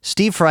cool.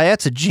 Steve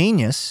Fryette's a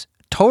genius,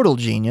 total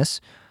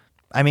genius.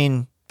 I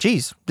mean,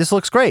 geez, this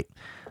looks great.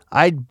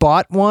 I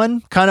bought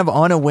one kind of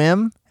on a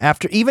whim.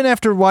 Even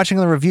after watching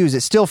the reviews,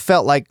 it still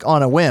felt like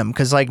on a whim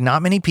because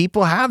not many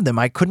people have them.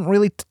 I couldn't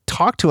really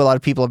talk to a lot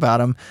of people about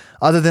them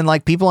other than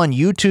people on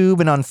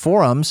YouTube and on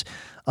forums.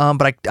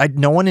 But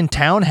no one in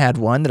town had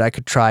one that I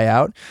could try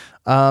out.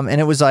 And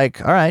it was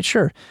like, all right,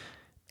 sure.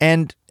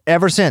 And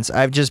ever since,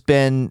 I've just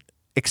been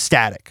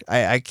ecstatic.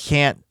 I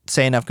can't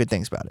say enough good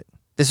things about it.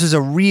 This is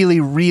a really,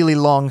 really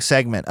long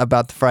segment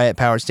about the Fryette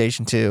Power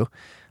Station 2.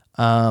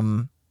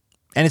 And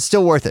it's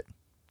still worth it.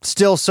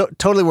 Still so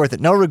totally worth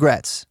it. No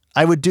regrets.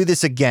 I would do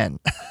this again.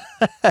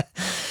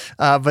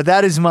 But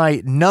that is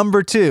my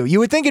number 2. You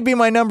would think it'd be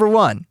my number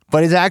 1,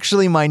 but it's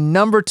actually my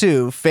number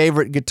 2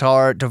 favorite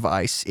guitar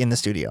device in the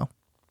studio.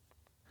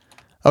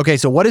 Okay,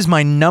 so what is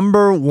my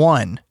number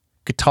 1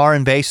 guitar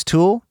and bass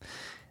tool?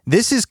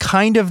 This is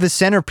kind of the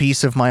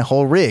centerpiece of my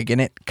whole rig, and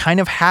it kind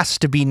of has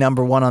to be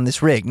number 1 on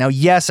this rig. Now,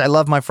 yes, I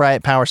love my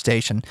Fryette Power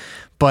Station,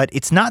 but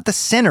it's not the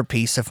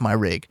centerpiece of my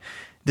rig.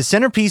 The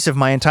centerpiece of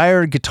my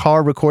entire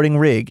guitar recording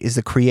rig is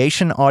the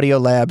Creation Audio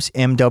Labs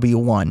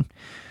MW1.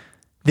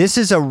 This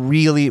is a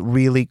really,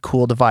 really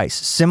cool device.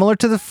 Similar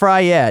to the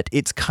Fryette,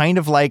 it's kind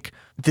of like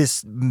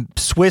this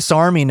Swiss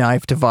Army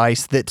knife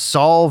device that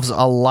solves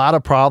a lot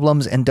of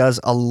problems and does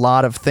a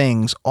lot of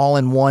things all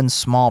in one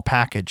small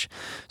package.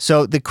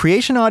 So the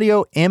Creation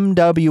Audio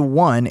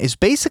MW1 is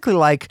basically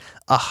like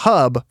a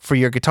hub for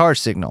your guitar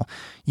signal.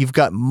 You've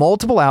got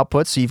multiple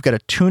outputs. So you've got a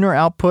tuner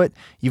output.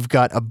 You've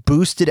got a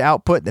boosted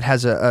output that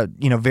has a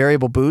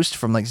variable boost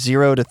from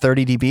 0 to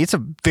 30 dB. It's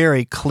a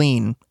very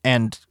clean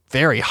and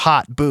very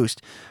hot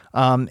boost.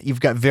 You've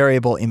got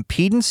variable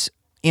impedance,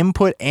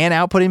 input and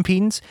output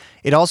impedance.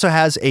 It also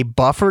has a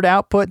buffered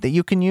output that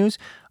you can use.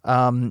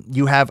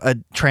 You have a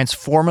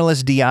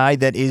transformerless DI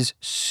that is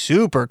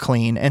super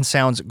clean and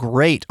sounds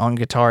great on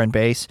guitar and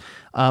bass.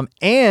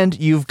 And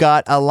you've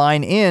got a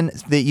line in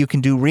that you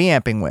can do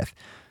reamping with.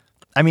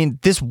 I mean,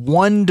 this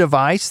one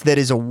device that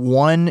is a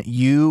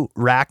 1U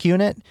rack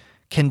unit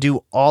can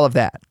do all of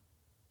that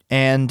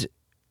and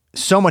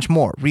so much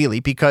more, really,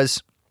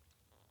 because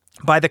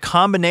by the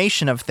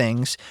combination of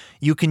things,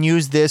 you can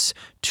use this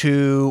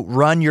to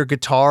run your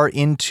guitar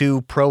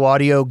into Pro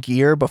Audio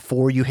gear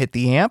before you hit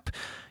the amp.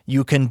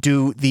 You can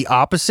do the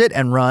opposite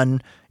and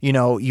run,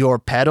 your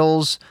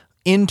pedals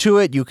into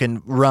it. You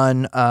can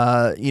run,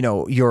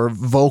 your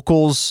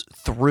vocals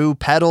through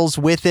pedals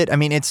with it. I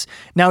mean,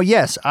 now,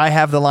 yes, I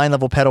have the line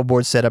level pedal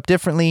board set up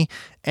differently,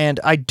 and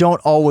I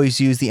don't always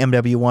use the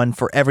MW1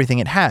 for everything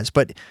it has,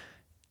 but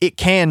it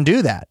can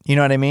do that. You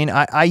know what I mean?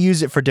 I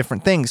use it for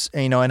different things,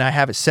 and I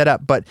have it set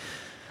up, but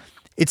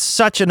it's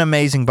such an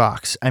amazing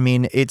box. I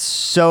mean, it's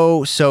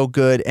so, so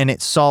good, and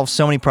it solves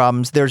so many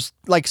problems. There's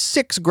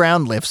 6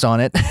 ground lifts on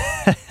it.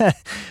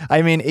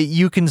 I mean,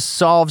 you can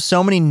solve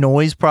so many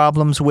noise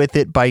problems with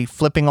it by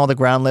flipping all the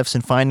ground lifts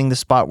and finding the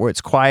spot where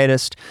it's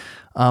quietest.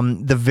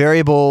 The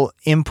variable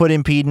input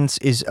impedance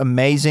is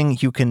amazing.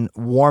 You can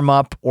warm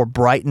up or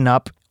brighten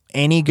up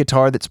any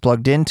guitar that's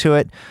plugged into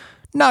it.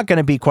 Not going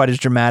to be quite as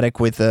dramatic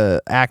with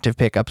active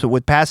pickups, but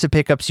with passive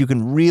pickups, you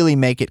can really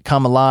make it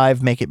come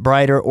alive, make it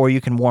brighter, or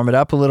you can warm it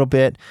up a little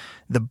bit.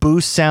 The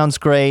boost sounds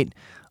great.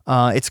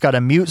 It's got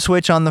a mute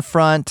switch on the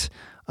front.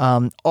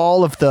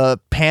 All of the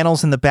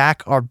panels in the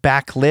back are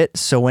backlit,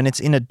 so when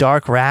it's in a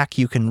dark rack,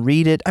 you can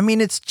read it. I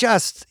mean, it's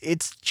just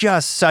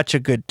such a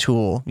good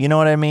tool. You know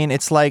what I mean?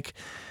 It's like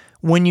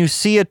when you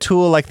see a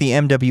tool like the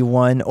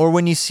MW1 or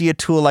when you see a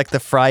tool like the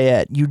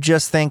Fryette, you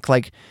just think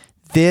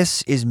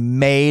this is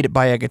made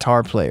by a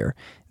guitar player.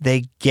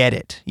 they get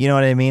it. You know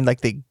what I mean?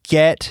 Like they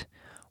get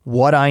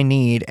what I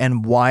need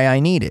and why I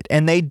need it.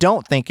 And they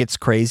don't think it's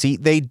crazy.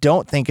 They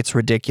don't think it's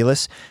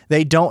ridiculous.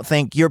 They don't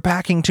think you're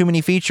packing too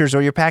many features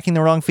or you're packing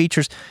the wrong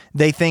features.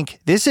 They think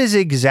this is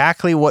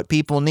exactly what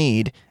people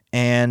need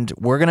and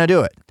we're going to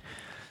do it.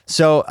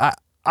 So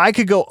I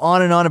could go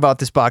on and on about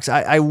this box.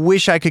 I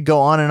wish I could go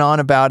on and on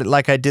about it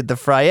like I did the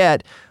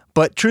Fryette,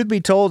 but truth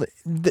be told,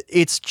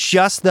 it's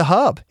just the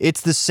hub.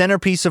 It's the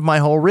centerpiece of my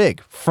whole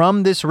rig.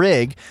 From this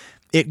rig,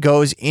 it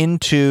goes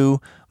into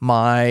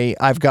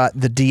I've got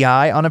the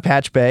DI on a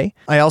patch bay.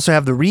 I also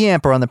have the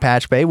reamper on the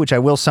patch bay, which I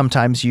will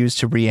sometimes use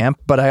to reamp,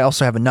 but I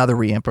also have another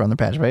reamper on the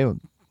patch bay. We'll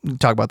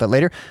talk about that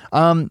later.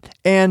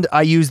 And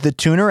I use the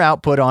tuner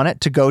output on it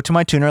to go to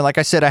my tuner. Like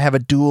I said, I have a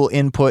dual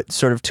input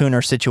sort of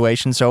tuner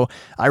situation. So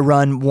I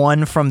run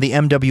one from the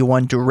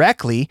MW1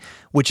 directly,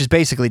 which is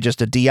basically just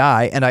a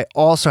DI. And I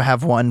also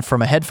have one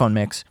from a headphone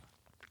mix.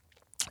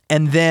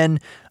 And then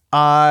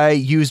I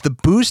use the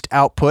boost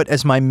output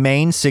as my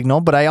main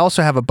signal, but I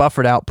also have a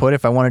buffered output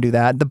if I want to do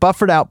that. The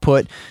buffered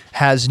output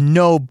has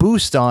no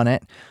boost on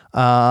it,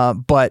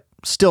 but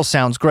still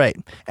sounds great.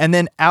 And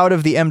then out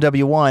of the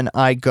MW1,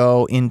 I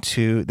go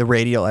into the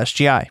Radial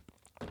SGI.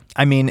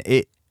 I mean,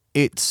 it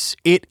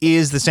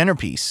is the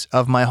centerpiece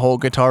of my whole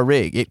guitar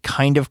rig. It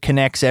kind of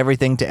connects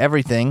everything to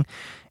everything,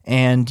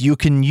 and you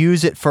can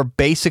use it for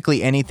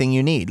basically anything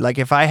you need. Like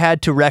if I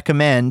had to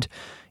recommend,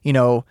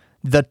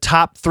 the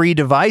top 3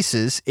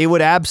 devices, it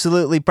would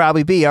absolutely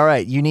probably be, all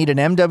right, you need an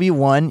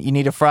MW1, you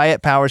need a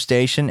Fryette power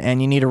station,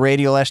 and you need a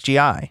Radial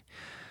SGI.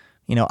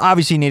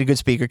 Obviously you need a good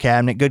speaker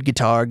cabinet, good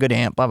guitar, good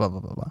amp, blah, blah,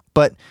 blah, blah, blah.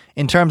 But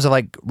in terms of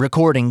like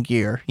recording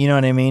gear, you know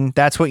what I mean?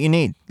 That's what you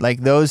need.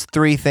 Like those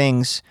 3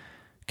 things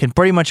can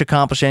pretty much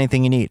accomplish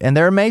anything you need. And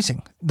they're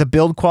amazing. The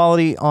build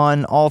quality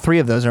on all 3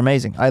 of those are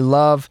amazing. I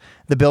love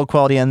the build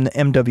quality on the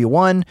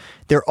MW1.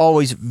 They're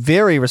always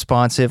very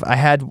responsive. I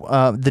had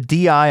the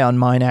DI on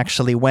mine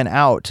actually went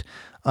out.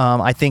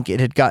 I think it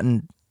had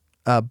gotten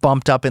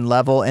bumped up in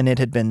level, and it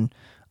had been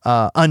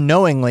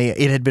unknowingly,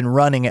 it had been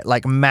running at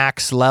like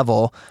max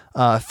level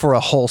for a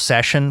whole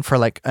session, for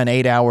like an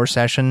 8-hour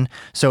session.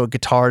 So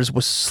guitars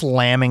was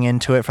slamming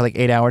into it for like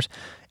 8 hours.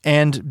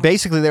 And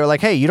basically they were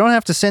like, hey, you don't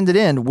have to send it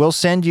in. We'll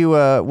send you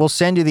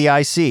the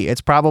IC.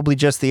 It's probably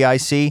just the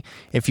IC.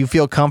 If you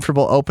feel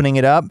comfortable opening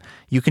it up,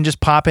 you can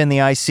just pop in the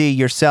IC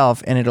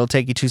yourself and it'll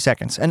take you 2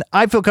 seconds. And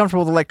I feel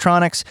comfortable with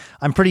electronics.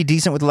 I'm pretty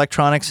decent with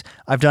electronics.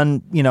 I've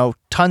done,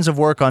 tons of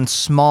work on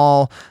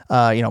small,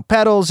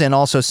 pedals and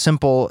also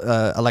simple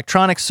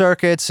electronic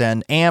circuits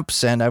and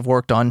amps. And I've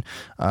worked on,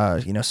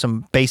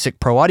 some basic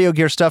pro audio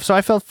gear stuff. So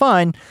I felt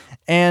fine.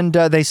 And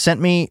they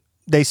sent me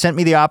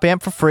the op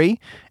amp for free.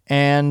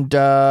 And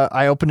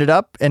I opened it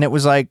up and it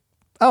was like,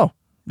 oh,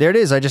 there it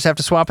is. I just have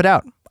to swap it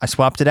out. I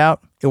swapped it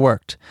out. It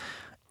worked.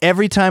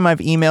 Every time I've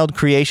emailed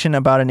Creation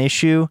about an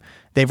issue,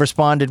 they've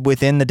responded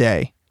within the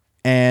day.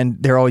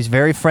 And they're always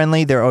very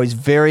friendly. They're always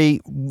very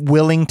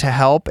willing to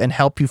help and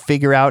help you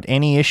figure out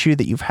any issue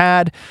that you've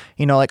had.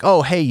 Like,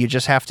 oh, hey, you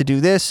just have to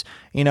do this.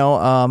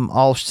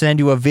 I'll send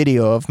you a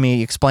video of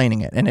me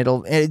explaining it. And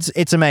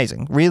it's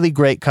amazing. Really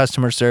great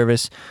customer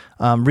service.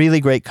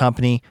 Really great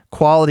company.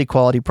 Quality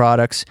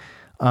products.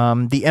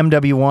 The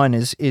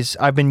MW1 is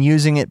I've been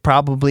using it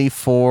probably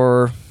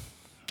for,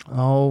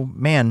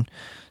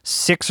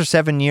 6 or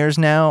 7 years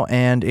now,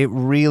 and it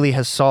really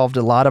has solved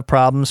a lot of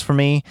problems for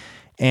me.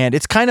 And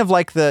it's kind of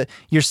like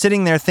you're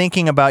sitting there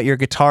thinking about your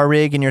guitar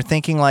rig, and you're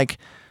thinking like,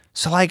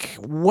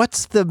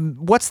 what's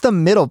the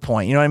middle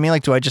point? You know what I mean?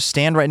 Like, do I just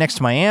stand right next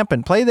to my amp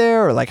and play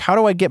there? Or like, how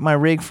do I get my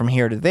rig from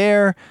here to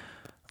there?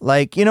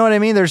 Like, you know what I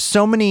mean? There's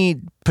so many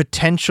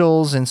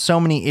potentials and so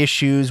many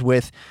issues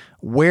with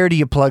where do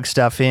you plug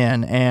stuff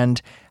in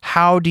and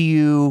how do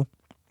you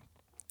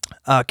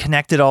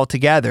connect it all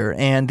together.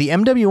 And the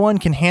MW1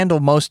 can handle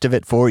most of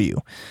it for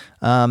you.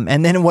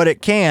 And then what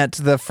it can't,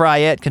 the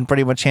Fryette can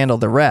pretty much handle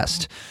the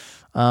rest.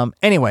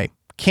 Anyway,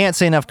 can't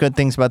say enough good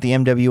things about the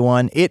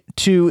MW1. It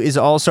too is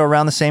also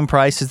around the same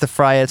price as the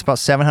Fryette. It's about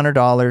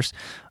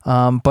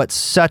 $700. But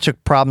such a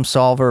problem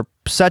solver,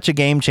 such a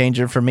game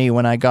changer for me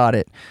when I got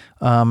it.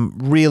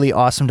 Really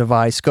awesome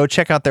device. Go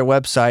check out their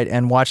website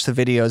and watch the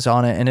videos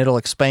on it, and it'll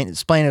explain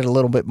it a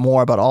little bit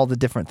more about all the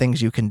different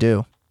things you can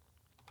do.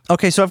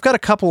 Okay, so I've got a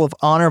couple of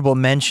honorable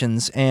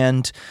mentions,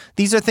 and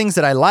these are things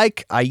that I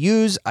like, I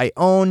use, I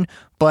own,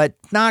 but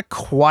not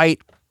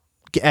quite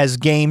as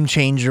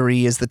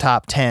game-changery as the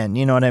top 10,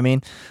 you know what I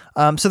mean?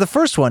 So the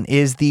first one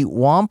is the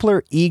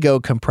Wampler Ego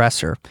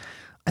Compressor.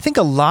 I think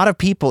a lot of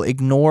people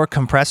ignore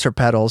compressor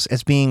pedals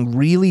as being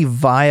really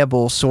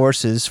viable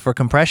sources for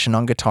compression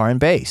on guitar and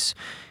bass.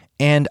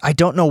 And I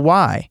don't know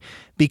why,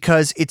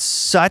 because it's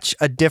such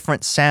a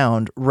different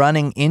sound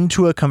running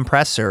into a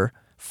compressor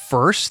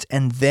first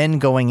and then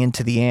going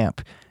into the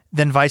amp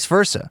than vice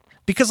versa.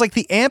 Because like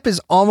the amp is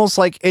almost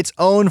like its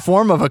own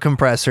form of a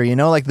compressor,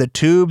 like the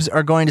tubes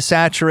are going to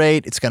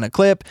saturate, it's going to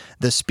clip.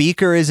 The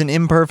speaker is an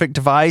imperfect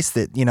device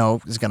that,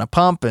 is going to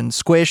pump and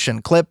squish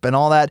and clip and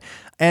all that.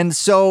 And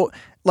so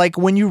like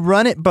when you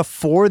run it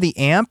before the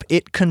amp,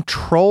 it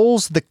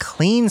controls the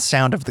clean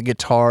sound of the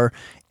guitar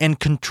and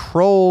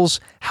controls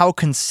how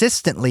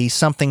consistently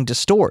something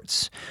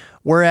distorts.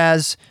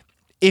 Whereas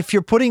if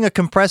you're putting a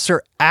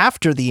compressor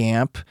after the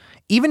amp,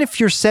 even if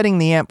you're setting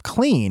the amp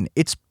clean,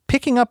 it's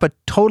picking up a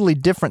totally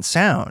different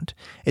sound.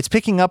 It's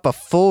picking up a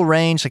full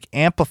range, like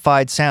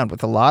amplified sound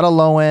with a lot of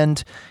low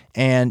end.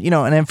 And,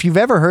 and if you've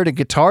ever heard a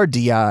guitar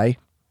DI,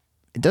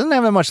 it doesn't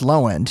have that much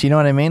low end. You know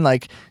what I mean?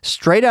 Like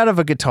straight out of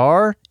a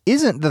guitar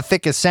isn't the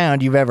thickest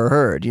sound you've ever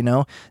heard.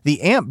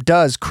 The amp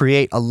does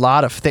create a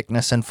lot of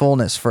thickness and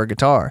fullness for a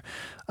guitar.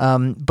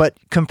 But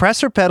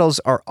compressor pedals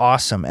are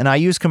awesome, and I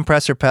use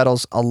compressor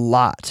pedals a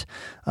lot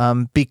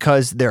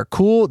because they're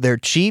cool, they're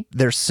cheap,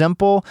 they're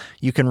simple.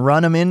 You can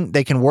run them in.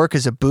 They can work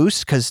as a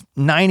boost because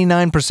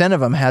 99%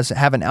 of them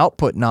have an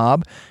output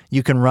knob.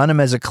 You can run them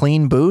as a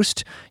clean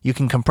boost. You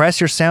can compress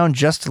your sound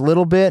just a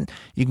little bit.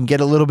 You can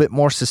get a little bit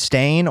more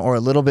sustain or a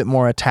little bit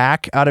more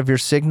attack out of your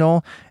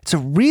signal. It's a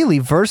really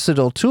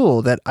versatile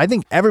tool that I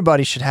think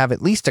everybody should have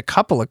at least a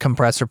couple of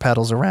compressor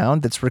pedals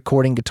around that's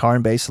recording guitar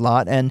and bass a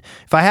lot. And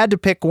if I had to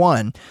pick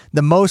one,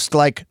 the most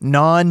like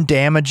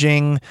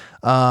non-damaging,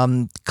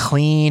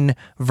 clean,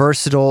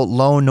 versatile,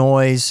 low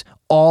noise,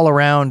 all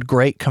around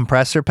great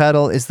compressor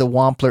pedal is the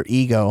Wampler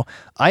Ego.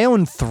 I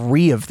own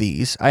 3 of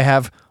these. I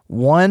have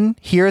one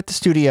here at the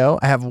studio,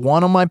 I have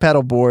one on my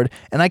pedal board,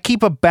 and I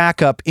keep a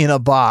backup in a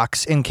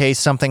box in case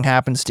something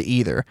happens to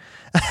either.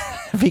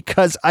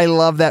 Because I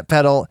love that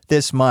pedal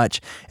this much,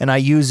 and I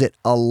use it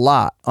a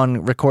lot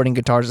on recording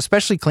guitars,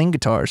 especially clean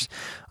guitars.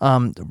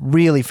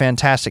 Really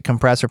fantastic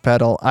compressor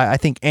pedal. I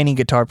think any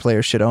guitar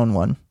player should own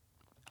one.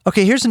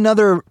 Okay, here's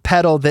another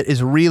pedal that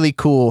is really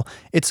cool.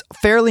 It's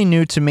fairly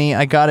new to me.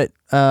 I got it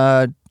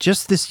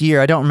just this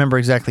year. I don't remember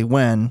exactly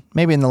when.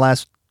 Maybe in the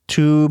last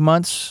 2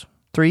 months,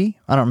 3?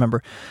 I don't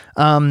remember.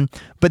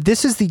 But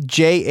this is the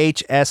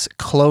JHS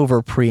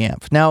Clover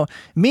preamp. Now,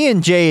 me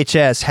and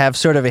JHS have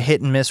sort of a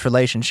hit and miss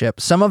relationship.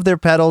 Some of their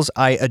pedals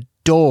I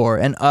adore,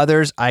 and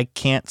others I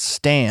can't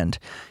stand.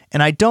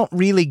 And I don't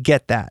really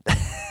get that.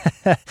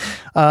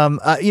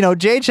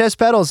 JHS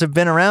pedals have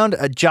been around.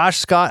 Josh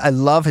Scott, I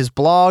love his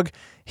blog.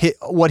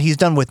 What he's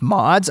done with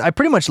mods. I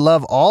pretty much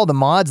love all the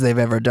mods they've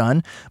ever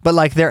done, but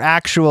like their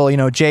actual,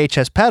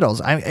 JHS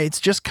pedals,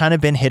 it's just kind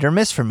of been hit or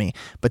miss for me.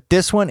 But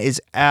this one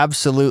is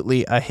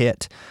absolutely a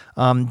hit.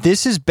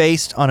 This is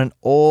based on an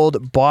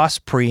old Boss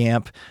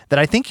preamp that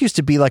I think used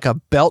to be like a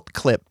belt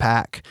clip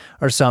pack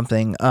or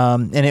something.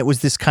 And it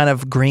was this kind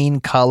of green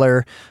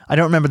color. I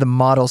don't remember the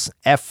model's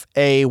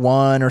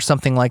FA1 or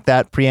something like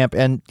that preamp.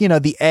 And,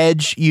 the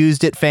Edge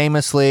used it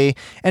famously.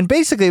 And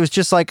basically it was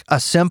just like a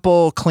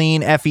simple,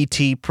 clean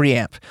FET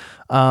preamp.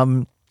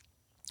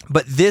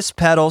 But this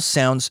pedal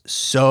sounds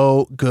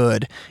so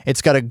good.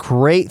 It's got a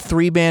great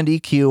 3-band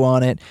EQ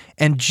on it,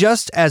 and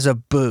just as a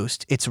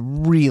boost, it's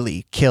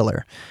really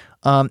killer.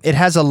 It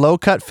has a low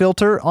cut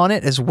filter on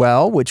it as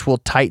well, which will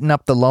tighten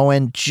up the low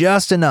end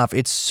just enough.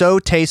 It's so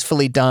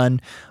tastefully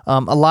done.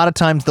 A lot of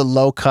times the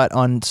low cut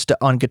on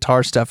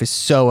guitar stuff is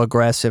so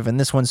aggressive, and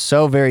this one's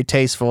so very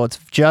tasteful. It's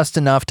just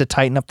enough to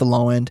tighten up the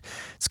low end.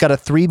 It's got a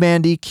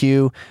 3-band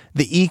EQ.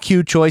 The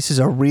EQ choices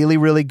are really,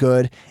 really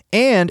good,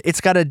 and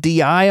it's got a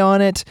DI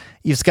on it.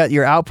 You've got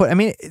your output. I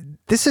mean,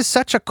 this is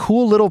such a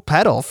cool little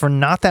pedal for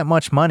not that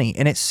much money,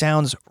 and it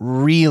sounds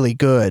really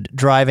good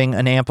driving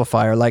an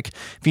amplifier. Like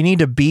if you need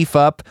to beef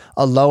up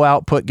a low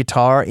output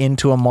guitar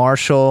into a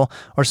Marshall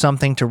or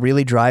something to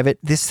really drive it,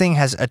 this thing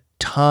has a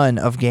ton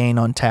of gain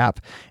on tap,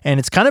 and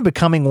it's kind of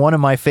becoming one of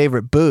my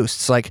favorite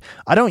boosts. Like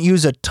I don't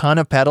use a ton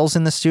of pedals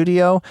in the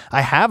studio.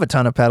 I have a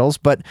ton of pedals,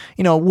 but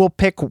we'll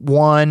pick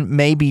one,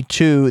 maybe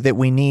 2 that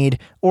we need,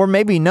 or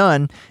maybe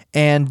none.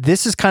 And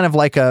this is kind of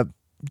like a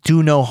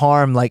do no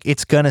harm. Like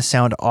it's going to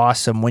sound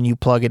awesome when you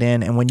plug it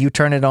in, and when you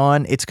turn it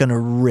on, it's going to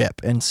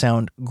rip and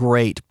sound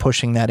great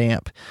pushing that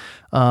amp.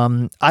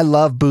 I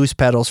love boost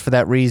pedals for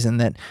that reason,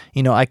 that,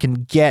 I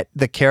can get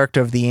the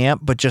character of the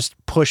amp, but just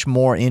push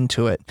more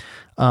into it.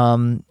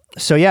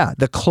 So yeah,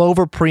 the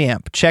Clover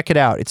preamp, check it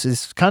out. It's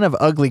this kind of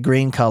ugly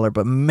green color,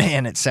 but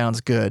man, it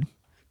sounds good.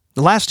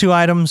 The last 2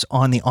 items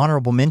on the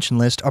honorable mention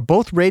list are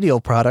both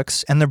Radial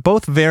products, and they're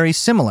both very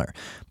similar,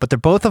 but they're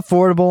both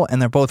affordable, and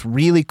they're both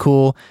really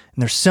cool,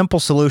 and they're simple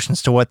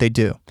solutions to what they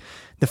do.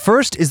 The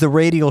first is the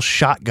Radial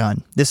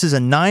Shotgun. This is a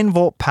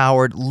 9-volt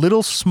powered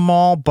little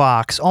small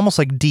box, almost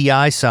like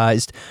DI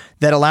sized,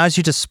 that allows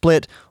you to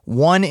split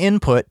one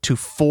input to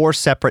 4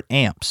 separate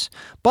amps.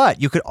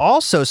 But you could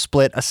also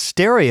split a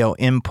stereo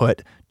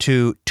input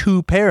to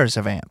 2 pairs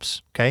of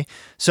amps. Okay,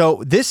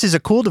 so this is a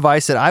cool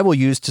device that I will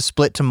use to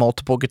split to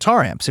multiple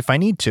guitar amps if I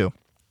need to.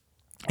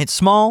 It's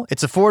small,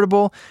 it's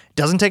affordable,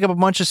 doesn't take up a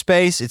bunch of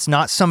space, it's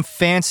not some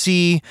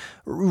fancy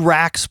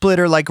rack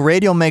splitter. Like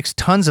Radial makes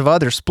tons of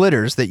other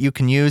splitters that you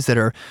can use that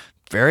are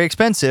very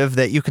expensive,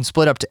 that you can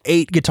split up to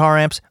 8 guitar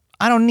amps.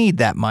 I don't need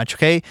that much,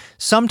 okay?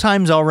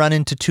 Sometimes I'll run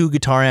into 2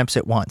 guitar amps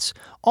at once.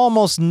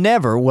 Almost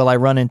never will I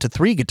run into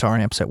 3 guitar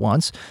amps at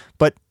once,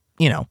 but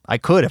I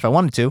could if I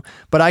wanted to,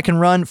 but I can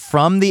run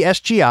from the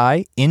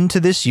SGI into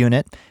this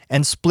unit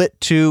and split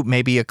to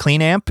maybe a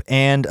clean amp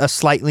and a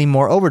slightly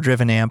more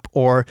overdriven amp,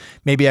 or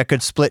maybe I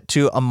could split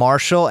to a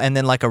Marshall and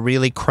then like a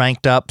really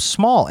cranked up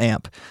small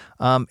amp.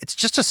 It's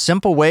just a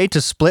simple way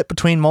to split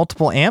between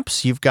multiple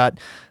amps. You've got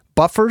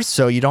buffers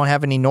so you don't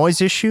have any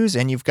noise issues,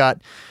 and you've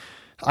got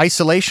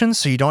isolation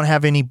so you don't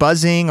have any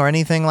buzzing or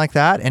anything like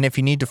that. And if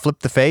you need to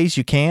flip the phase,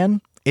 you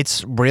can.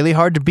 It's really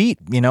hard to beat.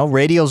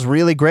 Radial's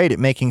really great at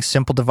making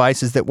simple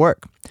devices that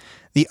work.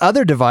 The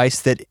other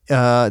device that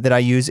I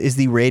use is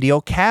the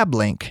Radial Cab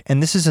Link,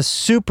 and this is a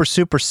super,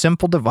 super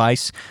simple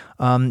device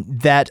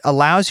that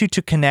allows you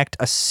to connect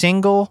a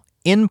single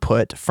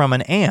input from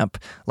an amp,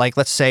 like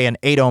let's say an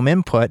 8 ohm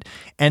input,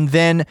 and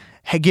then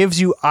gives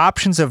you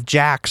options of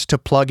jacks to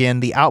plug in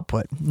the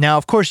output. Now,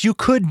 of course, you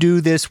could do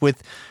this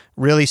with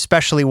really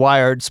specially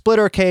wired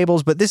splitter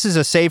cables, but this is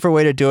a safer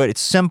way to do it.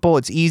 It's simple,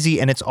 it's easy,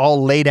 and it's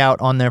all laid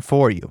out on there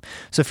for you.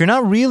 So if you're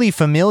not really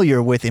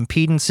familiar with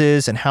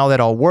impedances and how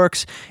that all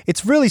works,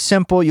 it's really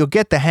simple. You'll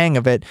get the hang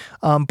of it,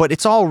 but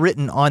it's all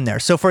written on there.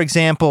 So for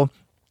example,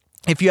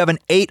 if you have an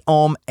 8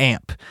 ohm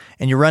amp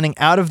and you're running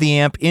out of the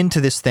amp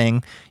into this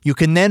thing, you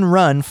can then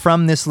run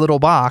from this little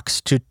box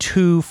to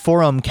 2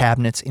 4 ohm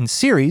cabinets in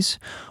series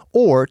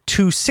or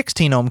 2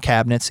 16 ohm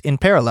cabinets in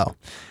parallel.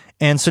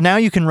 And so now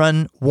you can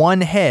run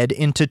one head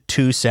into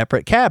 2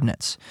 separate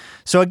cabinets.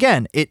 So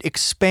again, it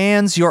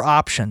expands your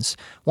options.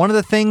 One of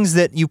the things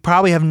that you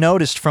probably have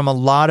noticed from a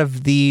lot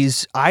of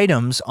these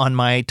items on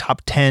my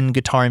top 10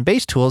 guitar and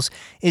bass tools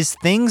is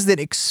things that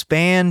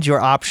expand your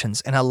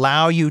options and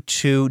allow you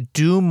to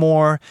do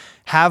more,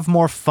 have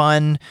more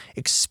fun,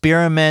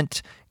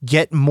 experiment,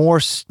 get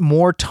more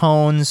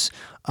tones,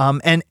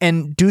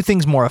 and do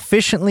things more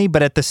efficiently,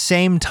 but at the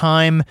same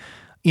time,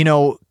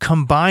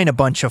 combine a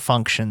bunch of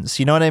functions.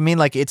 You know what I mean?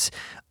 Like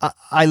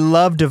I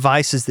love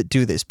devices that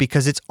do this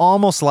because it's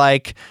almost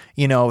like,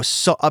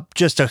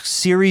 just a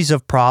series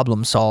of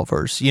problem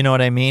solvers. You know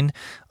what I mean?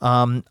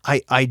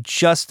 I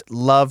just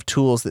love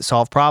tools that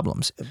solve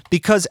problems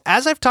because,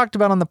 as I've talked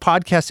about on the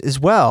podcast as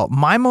well,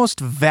 my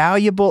most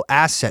valuable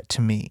asset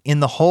to me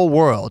in the whole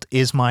world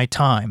is my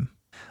time.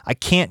 I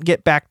can't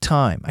get back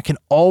time. I can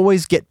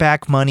always get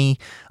back money.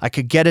 I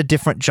could get a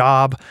different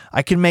job.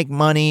 I can make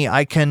money.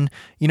 I can,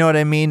 you know what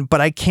I mean? But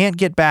I can't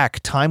get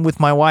back time with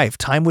my wife,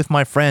 time with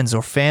my friends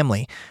or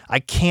family. I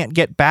can't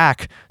get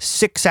back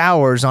 6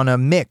 hours on a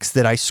mix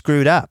that I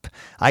screwed up.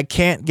 I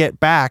can't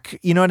get back,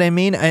 you know what I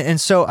mean? And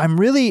so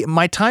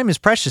my time is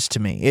precious to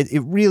me.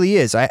 It really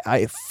is.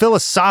 I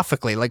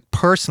philosophically, like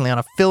personally on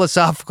a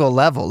philosophical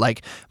level,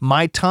 like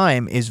my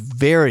time is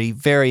very,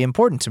 very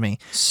important to me.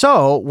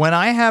 So when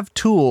I have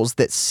tools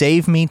that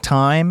save me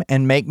time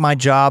and make my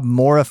job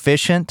more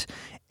efficient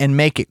and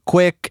make it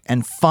quick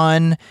and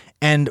fun,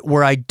 and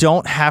where I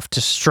don't have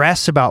to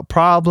stress about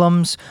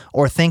problems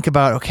or think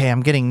about, okay,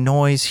 I'm getting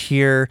noise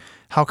here.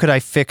 How could I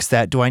fix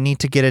that? Do I need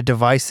to get a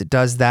device that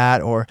does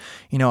that? Or,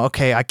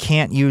 okay, I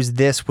can't use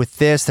this with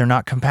this. They're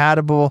not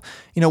compatible.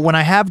 When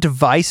I have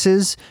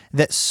devices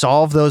that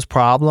solve those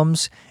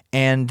problems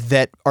and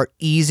that are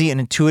easy and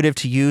intuitive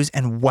to use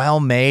and well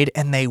made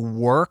and they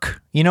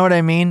work, you know what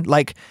I mean?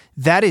 Like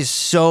that is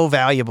so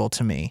valuable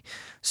to me.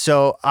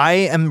 So I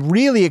am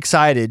really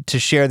excited to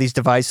share these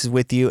devices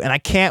with you, and I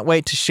can't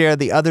wait to share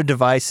the other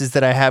devices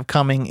that I have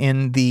coming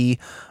in the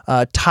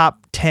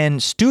top 10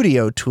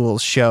 studio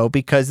tools show,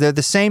 because they're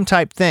the same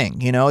type thing.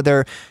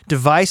 They're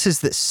devices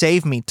that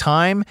save me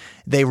time.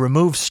 They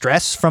remove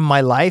stress from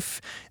my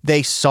life.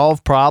 They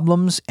solve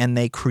problems and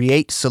they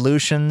create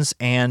solutions,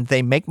 and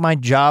they make my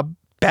job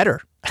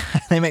better.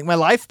 They make my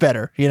life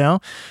better,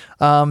 So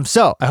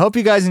I hope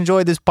you guys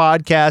enjoyed this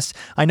podcast.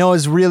 I know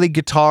it's really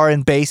guitar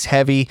and bass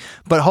heavy,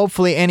 but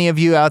hopefully any of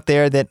you out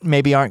there that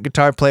maybe aren't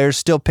guitar players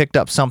still picked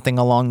up something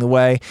along the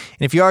way.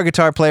 And if you are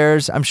guitar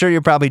players, I'm sure you're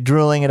probably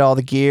drooling at all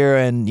the gear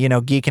and,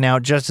 geeking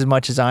out just as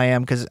much as I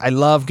am, because I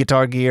love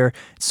guitar gear.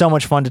 It's so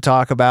much fun to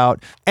talk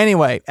about.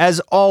 Anyway, as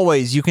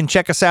always, you can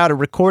check us out at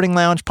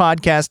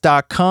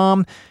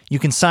recordingloungepodcast.com. You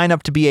can sign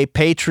up to be a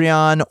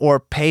Patreon or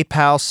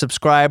PayPal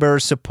subscriber,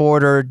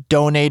 supporter,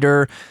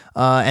 donator,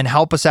 and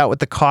help us out with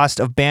the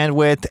cost of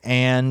bandwidth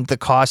and the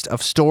cost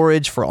of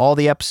storage for all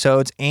the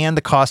episodes and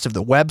the cost of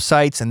the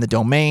websites and the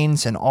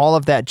domains and all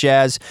of that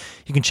jazz.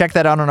 You can check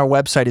that out on our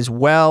website as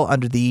well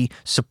under the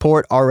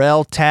Support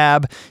RL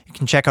tab. You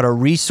can check out our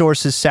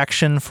resources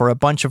section for a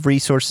bunch of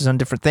resources on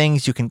different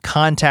things. You can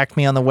contact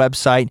me on the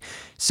website.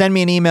 Send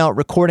me an email at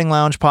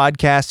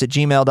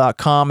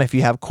recordingloungepodcast@gmail.com if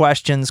you have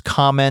questions,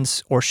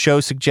 comments, or show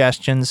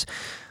suggestions.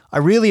 I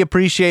really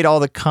appreciate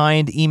all the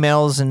kind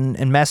emails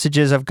and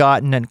messages I've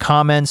gotten and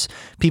comments.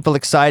 People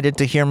excited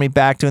to hear me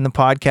back doing the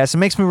podcast. It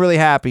makes me really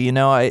happy.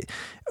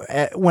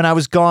 When I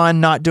was gone,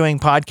 not doing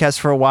podcasts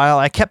for a while,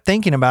 I kept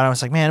thinking about it. I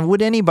was like, man,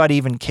 would anybody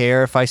even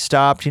care if I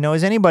stopped?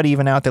 Is anybody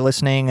even out there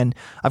listening? And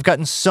I've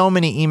gotten so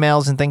many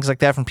emails and things like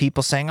that from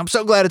people saying, I'm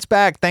so glad it's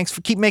back. Thanks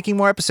for keep making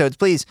more episodes,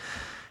 please.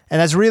 And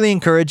that's really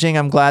encouraging.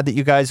 I'm glad that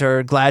you guys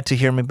are glad to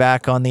hear me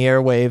back on the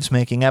airwaves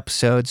making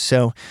episodes.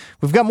 So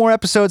we've got more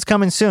episodes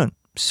coming soon.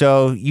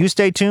 So you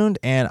stay tuned,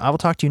 and I will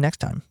talk to you next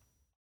time.